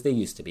as young as they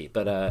used to be,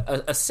 but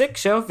a sick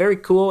show, very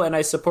cool, and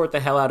I support the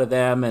hell out of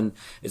them, and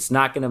it's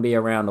not going to be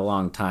around a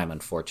long time,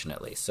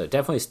 unfortunately. So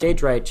definitely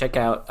stage right. Check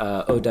out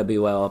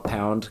OWL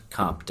Pound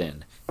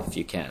Compton if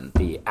you can.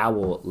 The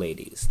owl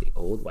ladies, the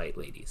old white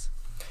ladies.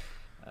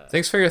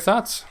 Thanks for your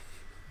thoughts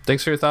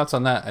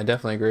on that. I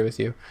definitely agree with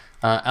you.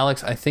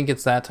 Alex, I think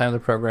it's that time of the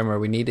program where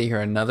we need to hear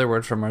another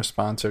word from our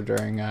sponsor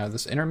during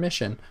this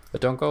intermission,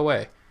 but don't go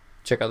away.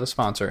 Check out the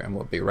sponsor, and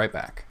we'll be right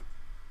back.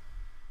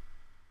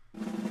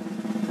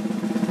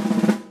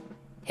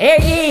 Hear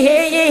ye,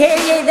 hear ye, hear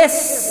ye,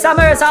 this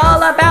summer's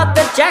all about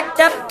the Jacked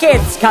Up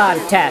Kids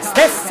contest.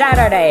 This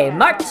Saturday,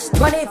 March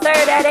 23rd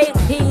at 8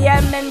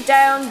 p.m. in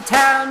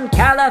downtown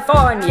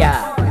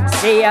California.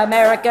 See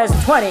America's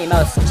 20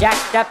 most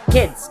jacked up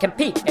kids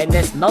compete in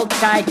this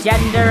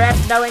multi-gender,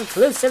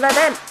 ethno-inclusive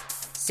event.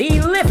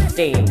 See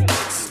lifting,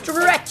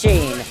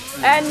 stretching,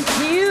 and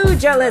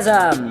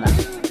pugilism.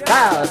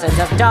 Thousands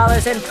of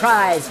dollars in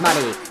prize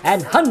money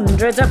and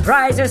hundreds of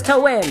prizes to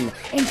win,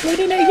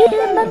 including a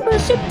year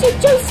membership to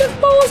Joseph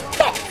Moore's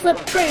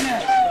backflip trainer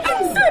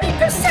and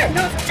 30%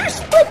 off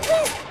Trish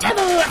Blakely's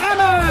Devil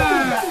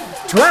Hammer.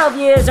 12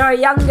 years or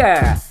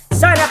younger.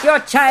 Sign up your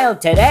child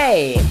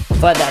today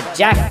for the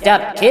Jacked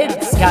Up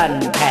Kids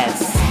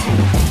contest.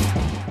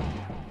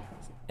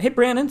 Hey,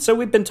 Brandon, so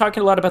we've been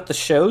talking a lot about the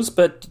shows,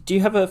 but do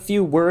you have a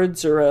few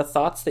words or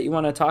thoughts that you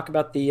want to talk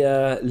about the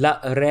La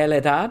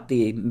Realidad,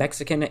 the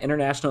Mexican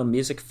International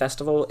Music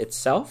Festival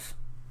itself?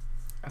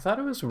 I thought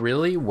it was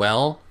really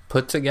well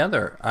put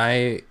together.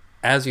 I,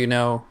 as you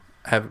know,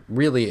 have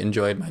really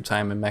enjoyed my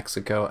time in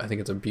Mexico. I think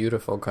it's a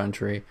beautiful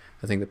country.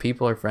 I think the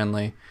people are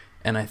friendly.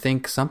 And I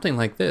think something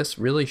like this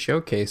really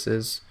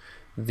showcases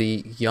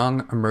the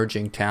young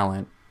emerging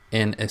talent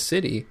in a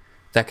city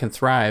that can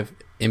thrive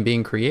in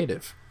being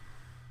creative.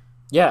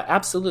 Yeah,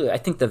 absolutely. I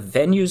think the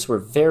venues were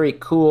very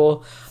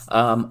cool.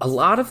 A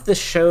lot of the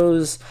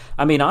shows,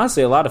 I mean,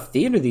 honestly, a lot of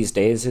theater these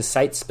days is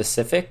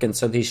site-specific. And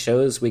so these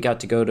shows, we got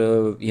to go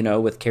to, you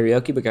know, with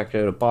karaoke, we got to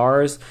go to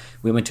bars.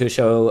 We went to a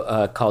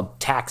show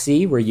called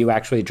Taxi, where you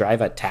actually drive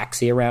a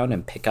taxi around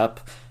and pick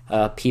up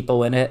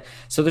people in it.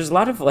 So there's a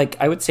lot of, like,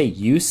 I would say,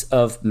 use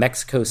of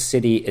Mexico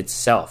City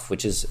itself,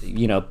 which is,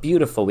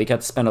 beautiful. We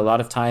got to spend a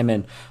lot of time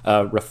in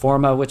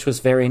Reforma, which was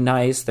very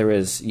nice. There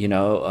was,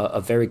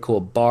 a very cool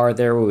bar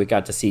there where we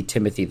got to see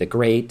Timothy the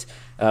Great,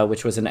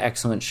 which was an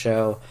excellent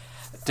show.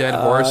 Dead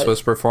Horse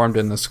was performed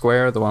in the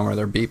square, the one where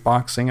they're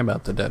beatboxing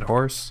about the dead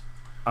horse.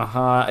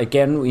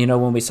 Again,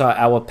 when we saw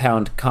OWL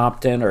Pound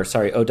Compton,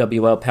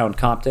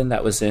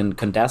 that was in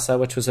Condesa,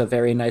 which was a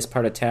very nice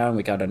part of town.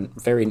 We got a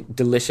very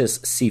delicious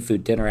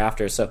seafood dinner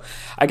after. So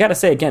I got to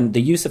say, again,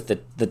 the use of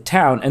the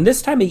town, and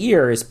this time of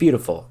year is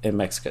beautiful in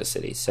Mexico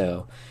City.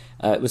 So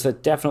it was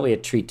definitely a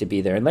treat to be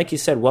there. And like you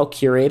said, well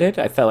curated.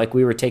 I felt like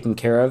we were taken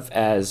care of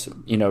as,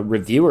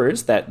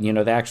 reviewers that,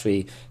 they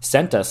actually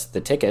sent us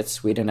the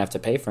tickets. We didn't have to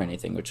pay for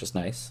anything, which was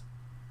nice.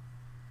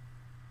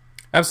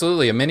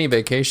 Absolutely, a mini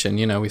vacation.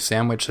 We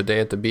sandwiched a day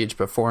at the beach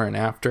before and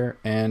after,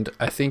 and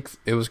I think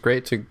it was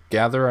great to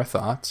gather our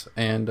thoughts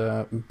and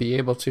be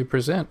able to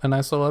present a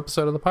nice little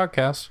episode of the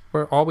podcast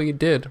where all we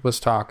did was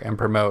talk and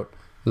promote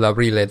La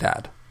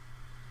Realidad.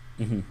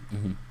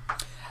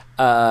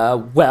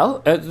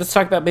 Let's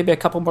talk about maybe a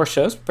couple more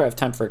shows. We probably have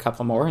time for a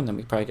couple more, and then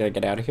we probably got to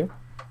get out of here.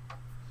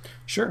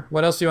 Sure.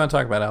 What else do you want to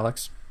talk about,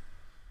 Alex?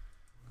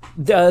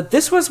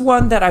 This was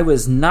one that I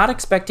was not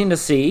expecting to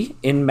see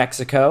in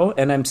Mexico,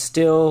 and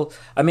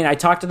I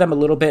talked to them a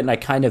little bit, and I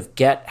kind of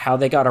get how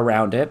they got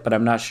around it, but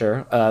I'm not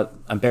sure.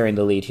 I'm bearing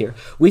the lead here.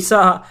 We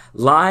saw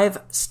Live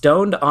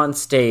Stoned on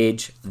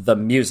Stage, the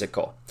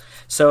musical.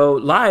 So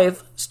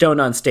Live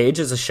Stoned on Stage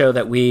is a show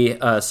that we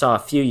saw a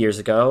few years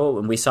ago,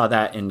 and we saw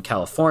that in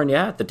California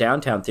at the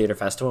Downtown Theater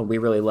Festival, and we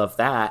really loved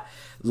that.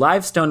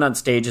 Live Stoned on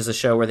Stage is a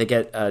show where they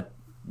get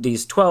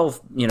these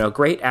 12,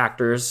 great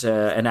actors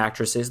and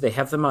actresses. They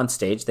have them on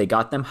stage. They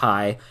got them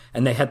high,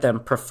 and they had them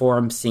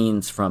perform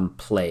scenes from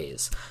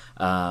plays.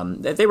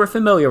 They were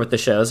familiar with the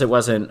shows. It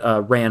wasn't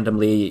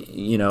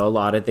randomly,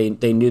 allotted.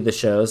 They knew the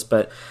shows,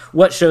 but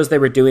what shows they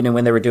were doing and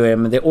when they were doing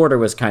them, the order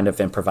was kind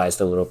of improvised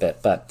a little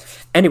bit.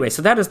 But anyway,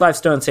 so that is Live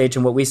Stoned on Stage,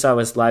 and what we saw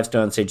was Live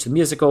Stoned on Stage, the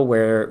musical,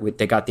 where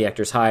they got the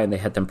actors high and they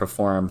had them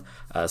perform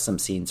some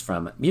scenes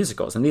from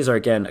musicals. And these are,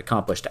 again,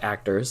 accomplished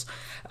actors.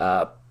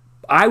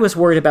 I was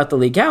worried about the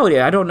legality.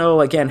 I don't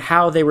know, again,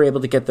 how they were able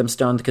to get them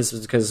stoned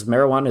because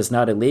marijuana is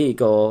not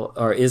illegal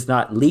or is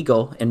not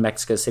legal in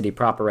Mexico City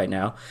proper right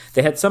now.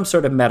 They had some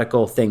sort of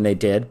medical thing they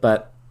did,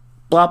 but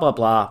blah, blah,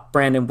 blah.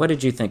 Brandon, what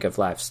did you think of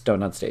Live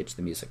Stoned on Stage,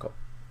 the musical?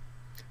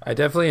 I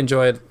definitely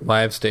enjoyed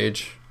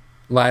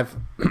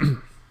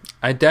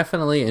I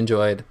definitely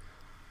enjoyed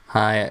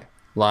High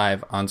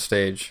Live on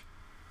Stage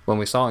when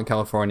we saw it in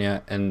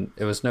California, and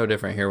it was no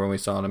different here when we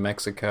saw it in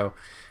Mexico.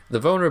 The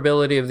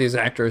vulnerability of these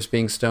actors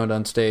being stoned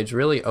on stage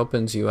really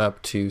opens you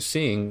up to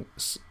seeing,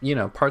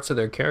 parts of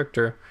their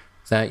character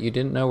that you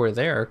didn't know were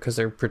there because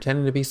they're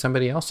pretending to be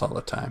somebody else all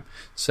the time.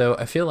 So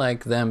I feel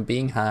like them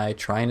being high,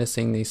 trying to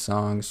sing these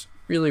songs,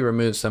 really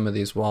removes some of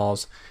these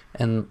walls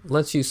and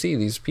lets you see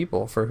these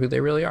people for who they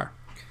really are.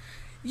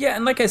 Yeah,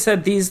 and like I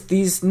said,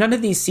 these none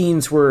of these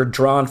scenes were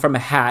drawn from a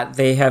hat.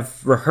 They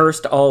have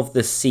rehearsed all of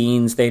the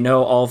scenes. They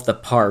know all of the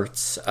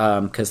parts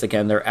because,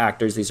 again, they're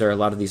actors. A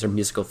lot of these are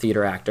musical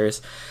theater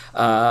actors.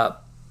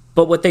 But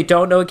what they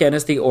don't know, again,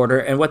 is the order.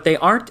 And what they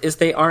aren't is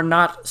they are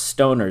not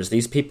stoners.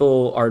 These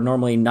people are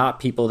normally not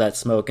people that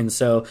smoke. And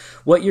so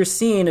what you're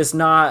seeing is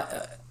not...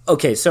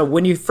 Okay, so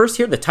when you first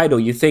hear the title,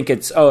 you think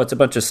it's a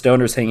bunch of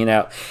stoners hanging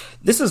out.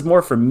 This is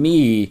more for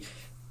me...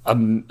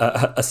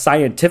 A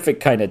scientific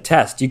kind of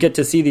test. You get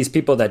to see these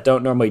people that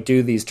don't normally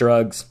do these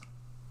drugs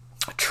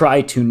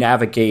try to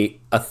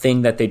navigate a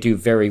thing that they do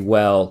very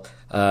well,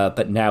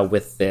 but now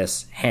with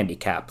this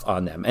handicap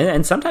on them.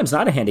 And sometimes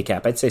not a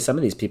handicap. I'd say some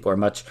of these people are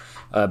much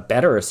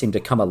better or seem to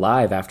come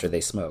alive after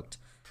they smoked.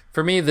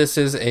 For me, this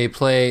is a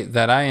play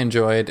that I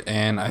enjoyed,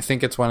 and I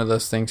think it's one of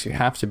those things you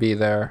have to be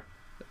there.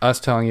 Us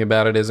telling you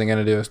about it isn't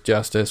going to do it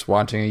justice.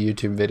 Watching a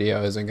YouTube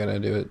video isn't going to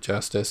do it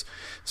justice.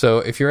 So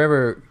if you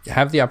ever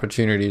have the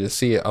opportunity to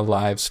see a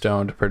live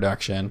stoned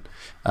production,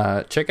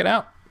 check it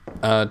out.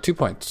 2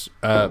 points.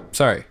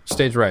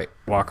 Stage right.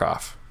 Walk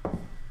off.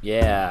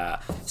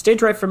 Yeah.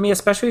 Stage right for me,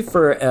 especially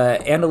for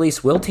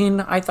Annalise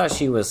Wilting. I thought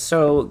she was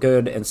so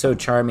good and so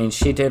charming.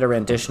 She did a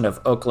rendition of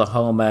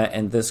Oklahoma,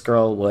 and this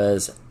girl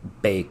was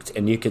baked.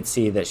 And you could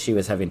see that she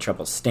was having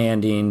trouble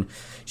standing.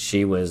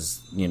 She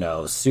was,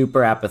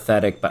 super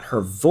apathetic, but her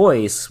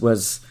voice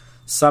was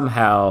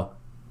somehow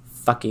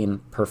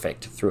fucking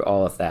perfect through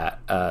all of that.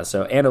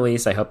 So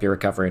Annalise, I hope you're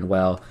recovering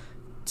well.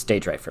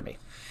 Stage right for me.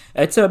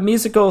 It's a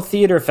musical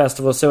theater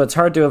festival, so it's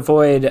hard to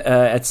avoid.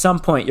 At some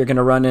point, you're going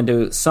to run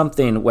into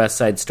something West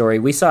Side Story.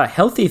 We saw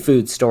Healthy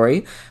Food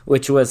Story,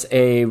 which was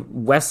a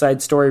West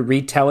Side Story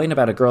retelling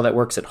about a girl that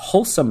works at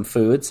Wholesome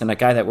Foods and a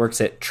guy that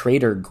works at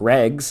Trader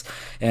Greg's,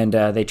 and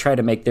they try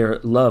to make their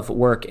love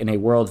work in a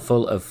world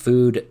full of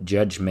food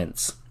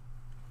judgments.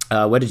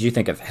 What did you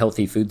think of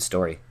Healthy Food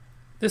Story?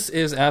 This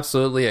is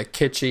absolutely a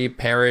kitschy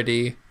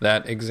parody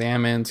that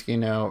examines,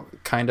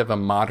 kind of a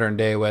modern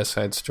day West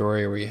Side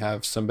Story where you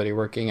have somebody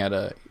working at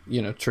a,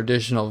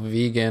 traditional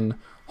vegan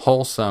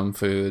wholesome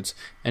foods.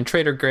 And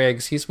Trader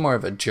Greg's, he's more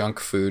of a junk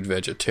food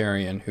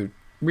vegetarian who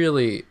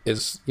really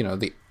is,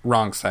 the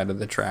wrong side of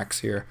the tracks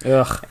here.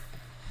 Ugh.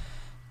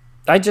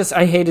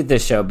 I hated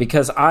this show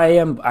because I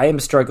am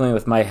struggling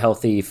with my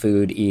healthy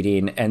food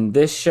eating, and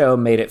this show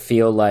made it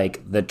feel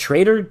like the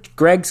Trader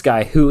Greg's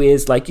guy, who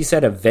is, like you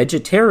said, a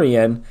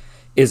vegetarian,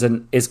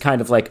 is kind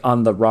of like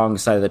on the wrong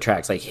side of the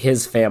tracks. Like,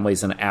 his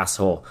family's an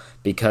asshole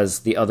because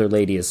the other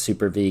lady is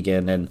super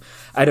vegan. And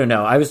I don't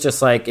know. I was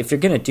just like, if you're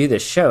going to do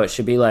this show, it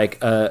should be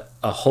like a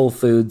Whole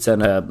Foods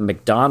and a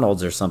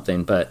McDonald's or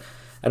something. But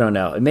I don't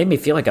know. It made me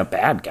feel like a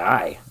bad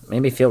guy. It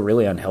made me feel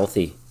really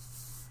unhealthy.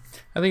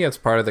 I think that's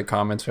part of the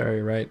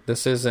commentary, right?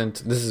 This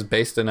is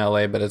based in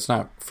LA, but it's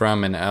not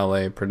from an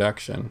LA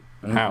production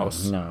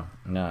house. No.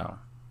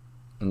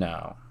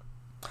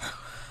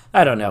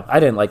 I don't know. I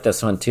didn't like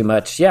this one too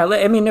much. Yeah,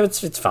 I mean,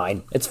 it's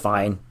fine. It's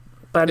fine.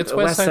 But it's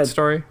West Side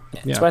Story.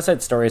 It's West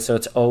Side Story, so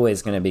it's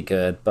always going to be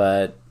good.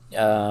 But,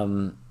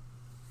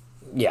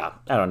 yeah,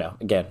 I don't know.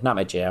 Again, not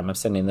my jam. I'm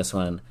sending this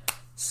one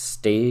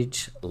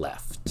stage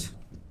left.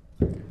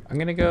 I'm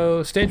going to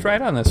go stage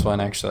right on this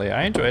one, actually.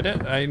 I enjoyed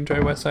it. I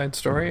enjoy West Side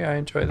Story. I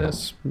enjoy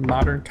this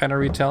modern kind of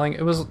retelling.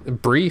 It was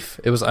brief.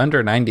 It was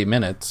under 90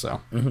 minutes,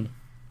 so. Mm-hmm.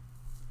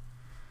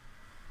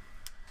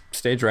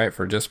 Stage right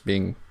for just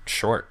being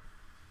short.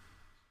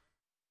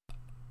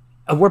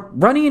 We're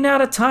running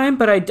out of time,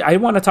 but I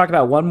want to talk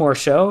about one more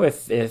show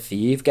if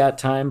you've got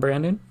time,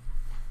 Brandon.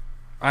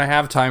 I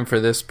have time for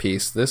this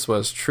piece. This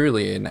was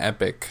truly an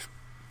epic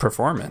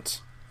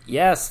performance.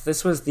 Yes,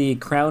 this was the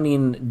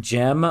crowning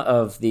gem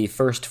of the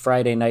first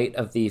Friday night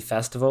of the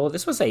festival.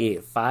 This was a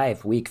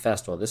 5-week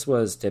festival. This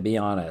was, to be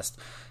honest,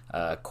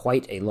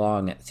 quite a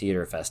long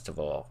theater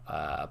festival.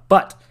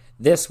 But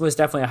this was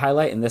definitely a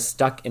highlight, and this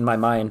stuck in my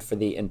mind for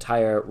the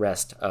entire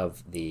rest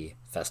of the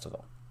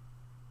festival.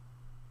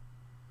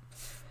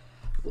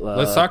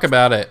 Let's talk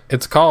about it.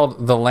 It's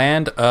called The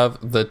Land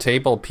of the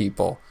Table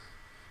People.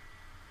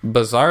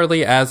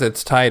 Bizarrely as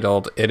it's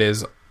titled, it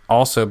is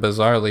also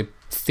bizarrely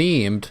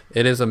themed.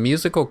 It is a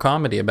musical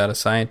comedy about a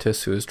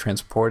scientist who is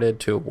transported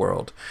to a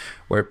world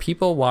where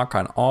people walk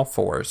on all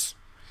fours.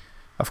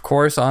 Of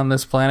course, on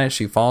this planet,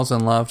 she falls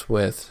in love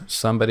with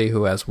somebody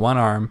who has one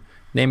arm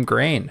named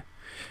Grain.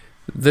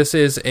 This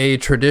is a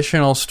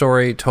traditional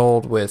story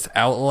told with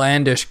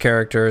outlandish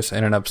characters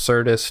in an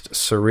absurdist,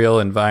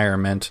 surreal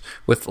environment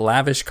with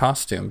lavish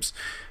costumes.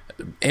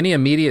 Any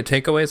immediate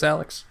takeaways,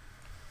 Alex?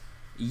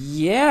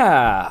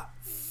 Yeah.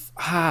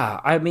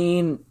 I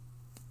mean,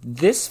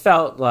 this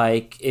felt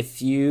like,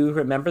 if you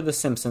remember The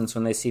Simpsons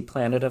when they see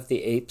Planet of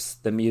the Apes,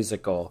 the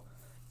musical,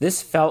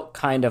 this felt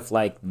kind of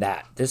like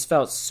that. This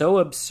felt so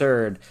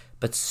absurd,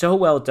 but so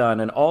well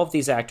done, and all of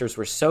these actors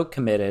were so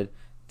committed.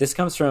 This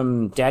comes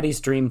from Daddy's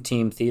Dream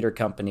Team Theater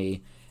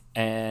Company,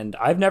 and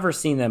I've never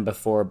seen them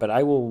before, but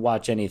I will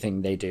watch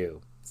anything they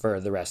do for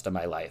the rest of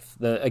my life.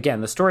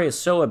 The story is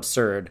so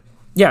absurd.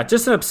 Yeah,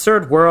 just an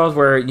absurd world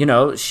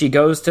where, she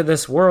goes to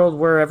this world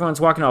where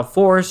everyone's walking on all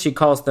fours. She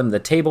calls them the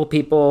table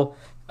people.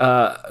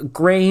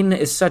 Grain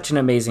is such an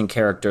amazing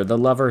character. The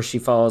lover she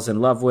falls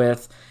in love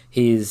with,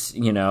 he's,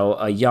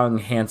 a young,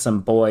 handsome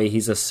boy.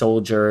 He's a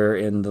soldier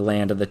in the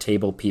land of the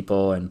table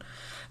people, and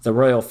the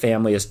royal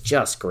family is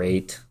just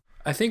great.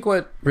 I think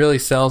what really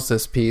sells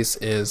this piece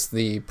is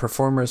the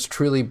performers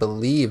truly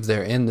believe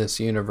they're in this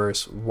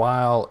universe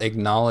while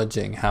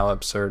acknowledging how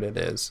absurd it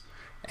is.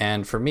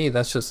 And for me,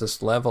 that's just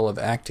this level of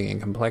acting and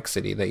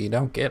complexity that you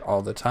don't get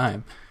all the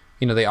time.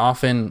 They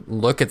often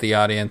look at the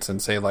audience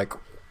and say, like,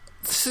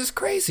 this is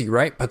crazy,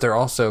 right? But they're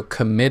also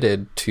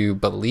committed to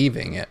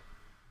believing it.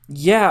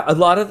 Yeah, a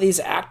lot of these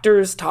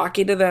actors,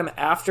 talking to them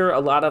after, a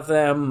lot of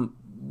them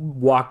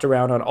walked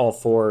around on all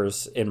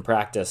fours in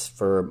practice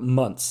for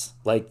months.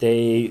 Like,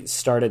 they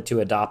started to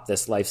adopt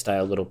this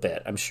lifestyle a little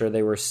bit. I'm sure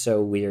they were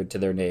so weird to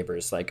their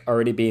neighbors, like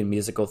already being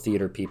musical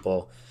theater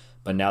people,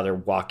 but now they're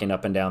walking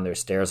up and down their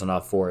stairs on all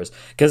fours.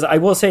 Because I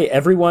will say,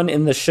 everyone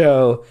in the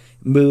show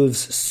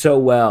moves so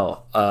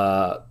well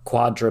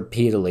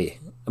quadrupedally,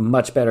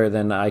 much better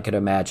than I could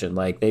imagine.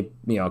 Like, they,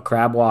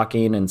 crab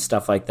walking and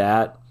stuff like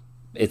that.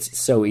 It's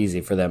so easy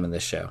for them in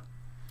this show.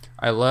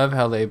 I love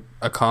how they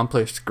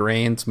accomplished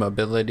Grain's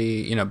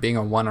mobility, being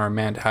a one-armed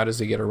man. How does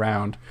he get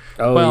around?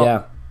 Oh,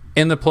 yeah.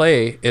 In the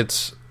play,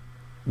 it's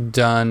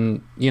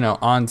done,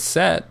 on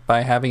set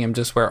by having him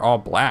just wear all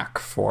black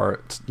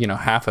for,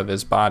 half of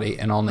his body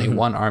and only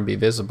one arm be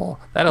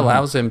visible. That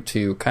allows him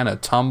to kind of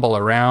tumble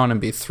around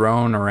and be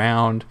thrown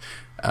around.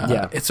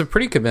 It's a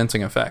pretty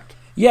convincing effect.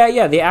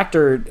 Yeah, the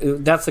actor,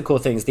 that's the cool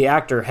thing, is the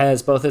actor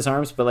has both his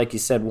arms, but like you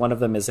said, one of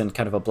them is in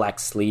kind of a black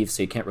sleeve,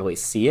 so you can't really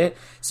see it.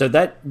 So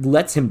that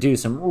lets him do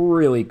some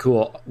really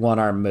cool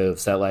one-arm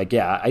moves that, like,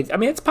 I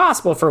mean, it's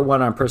possible for a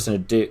one-arm person to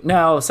do.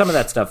 No, some of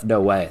that stuff,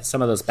 no way.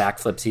 Some of those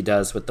backflips he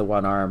does with the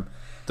one arm.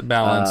 The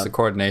balance, the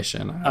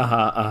coordination.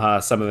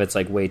 Some of it's,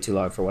 like, way too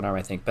long for one arm,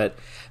 I think. But,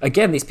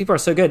 again, these people are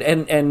so good.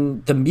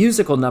 And the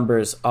musical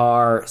numbers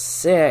are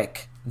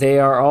sick. They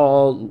are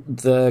all,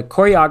 the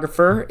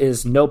choreographer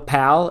is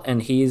Nopal,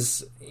 and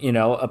he's,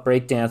 a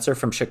break dancer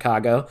from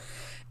Chicago.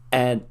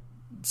 And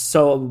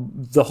so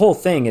the whole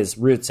thing is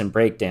roots in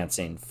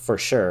breakdancing for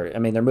sure. I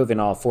mean, they're moving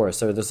all four,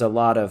 so there's a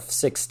lot of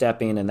six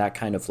stepping and that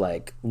kind of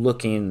like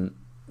looking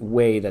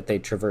way that they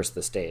traverse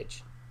the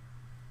stage.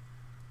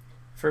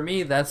 For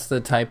me, that's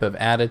the type of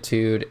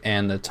attitude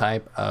and the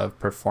type of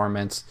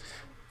performance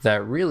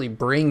that really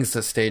brings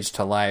the stage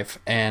to life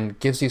and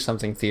gives you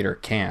something theater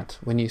can't.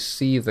 When you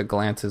see the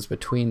glances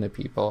between the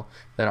people,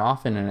 that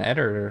often an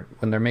editor,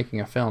 when they're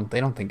making a film, they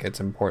don't think it's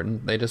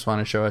important. They just want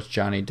to show us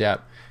Johnny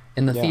Depp.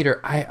 In the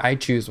theater, I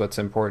choose what's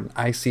important.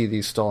 I see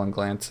these stolen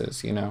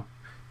glances, you know.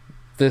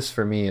 This,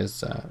 for me,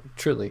 is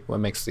truly what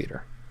makes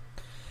theater.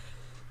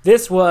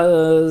 This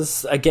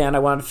was, again, I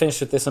wanted to finish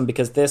with this one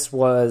because this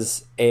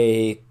was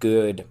a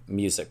good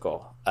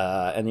musical.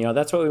 And, you know,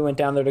 that's what we went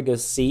down there to go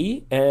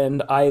see.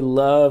 And I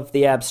love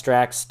the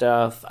abstract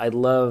stuff. I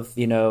love,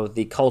 you know,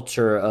 the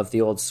culture of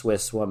the old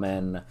Swiss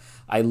woman.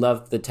 I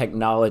love the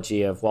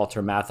technology of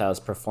Walter Matthau's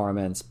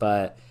performance.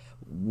 But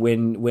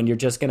when you're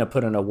just going to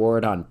put an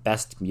award on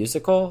Best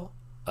Musical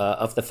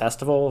of the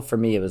festival, for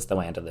me, it was The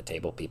Land of the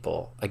Table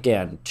People.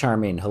 Again,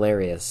 charming,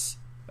 hilarious,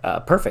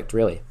 perfect,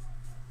 really.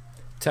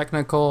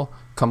 Technical,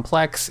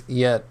 complex,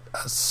 yet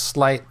a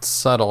slight,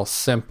 subtle,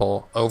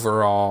 simple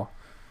overall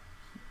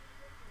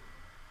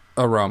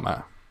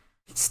aroma.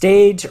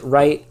 Stage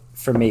right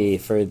for me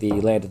for the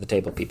Land of the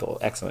Table People.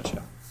 Excellent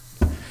show.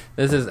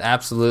 This is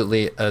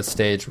absolutely a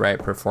stage right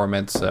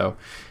performance, so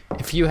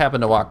if you happen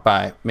to walk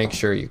by, make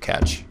sure you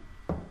catch.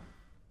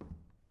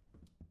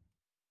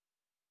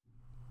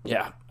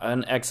 Yeah,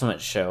 an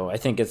excellent show. I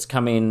think it's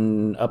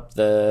coming up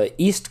the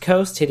East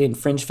Coast, hitting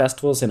fringe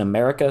festivals in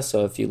America.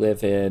 So if you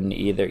live in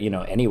either, you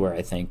know, anywhere,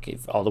 I think,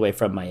 all the way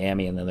from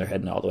Miami, and then they're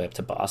heading all the way up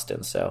to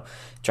Boston. So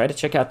try to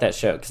check out that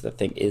show because the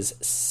thing is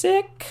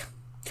sick.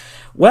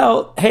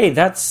 Well, hey,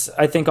 that's,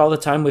 I think, all the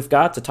time we've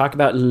got to talk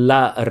about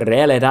La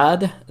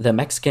Realidad, the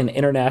Mexican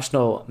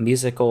International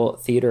Musical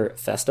Theater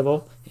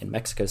Festival in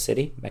Mexico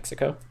City,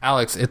 Mexico.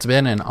 Alex, it's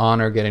been an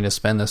honor getting to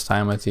spend this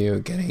time with you,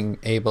 getting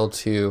able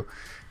to,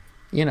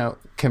 you know,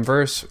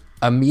 converse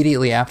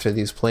immediately after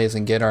these plays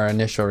and get our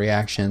initial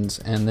reactions,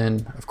 and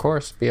then, of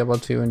course, be able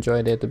to enjoy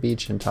it at the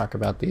beach and talk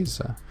about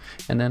these,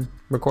 and then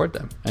record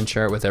them and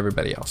share it with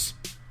everybody else.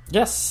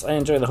 Yes, I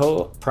enjoy the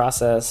whole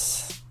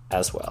process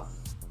as well.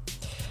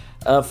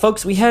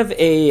 Folks, we have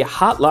a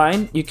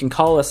hotline. You can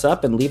call us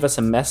up and leave us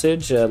a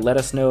message. Let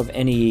us know of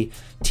any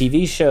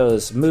TV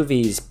shows,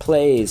 movies,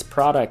 plays,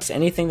 products,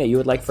 anything that you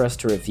would like for us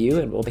to review,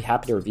 and we'll be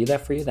happy to review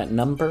that for you. That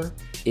number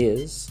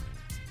is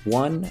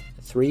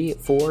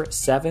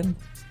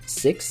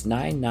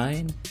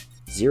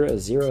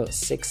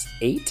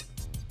 1-347-699-0068.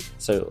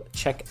 So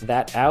check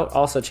that out.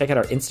 Also, check out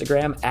our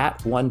Instagram at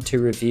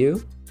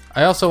One2Review.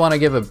 I also want to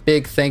give a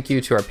big thank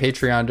you to our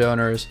Patreon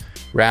donors,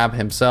 Rab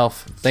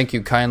himself. Thank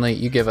you kindly.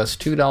 You give us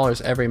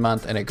 $2 every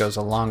month, and it goes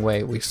a long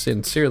way. We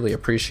sincerely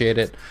appreciate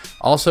it.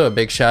 Also, a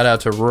big shout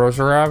out to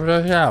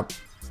Rosa.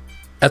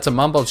 That's a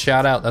mumbled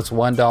shout out. That's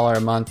 $1 a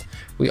month.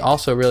 We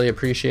also really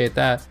appreciate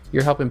that.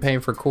 You're helping pay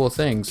for cool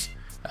things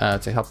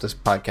to help this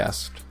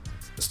podcast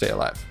stay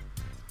alive.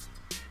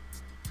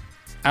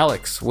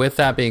 Alex, with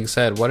that being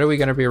said, what are we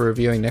going to be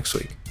reviewing next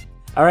week?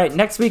 All right,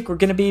 next week we're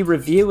going to be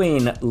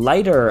reviewing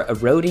Lighter,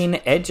 Eroding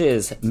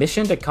Edges,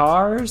 Mission to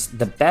Cars,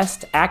 The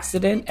Best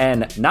Accident,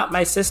 and Not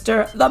My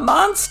Sister, The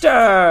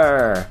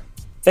Monster.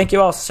 Thank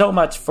you all so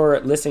much for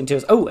listening to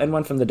us. Oh, and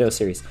one from the Doe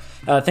series.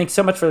 Thanks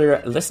so much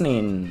for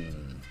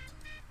listening.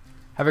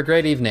 Have a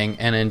great evening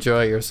and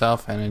enjoy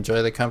yourself and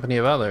enjoy the company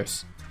of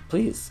others.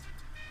 Please.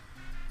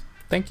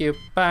 Thank you.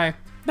 Bye.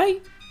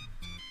 Bye.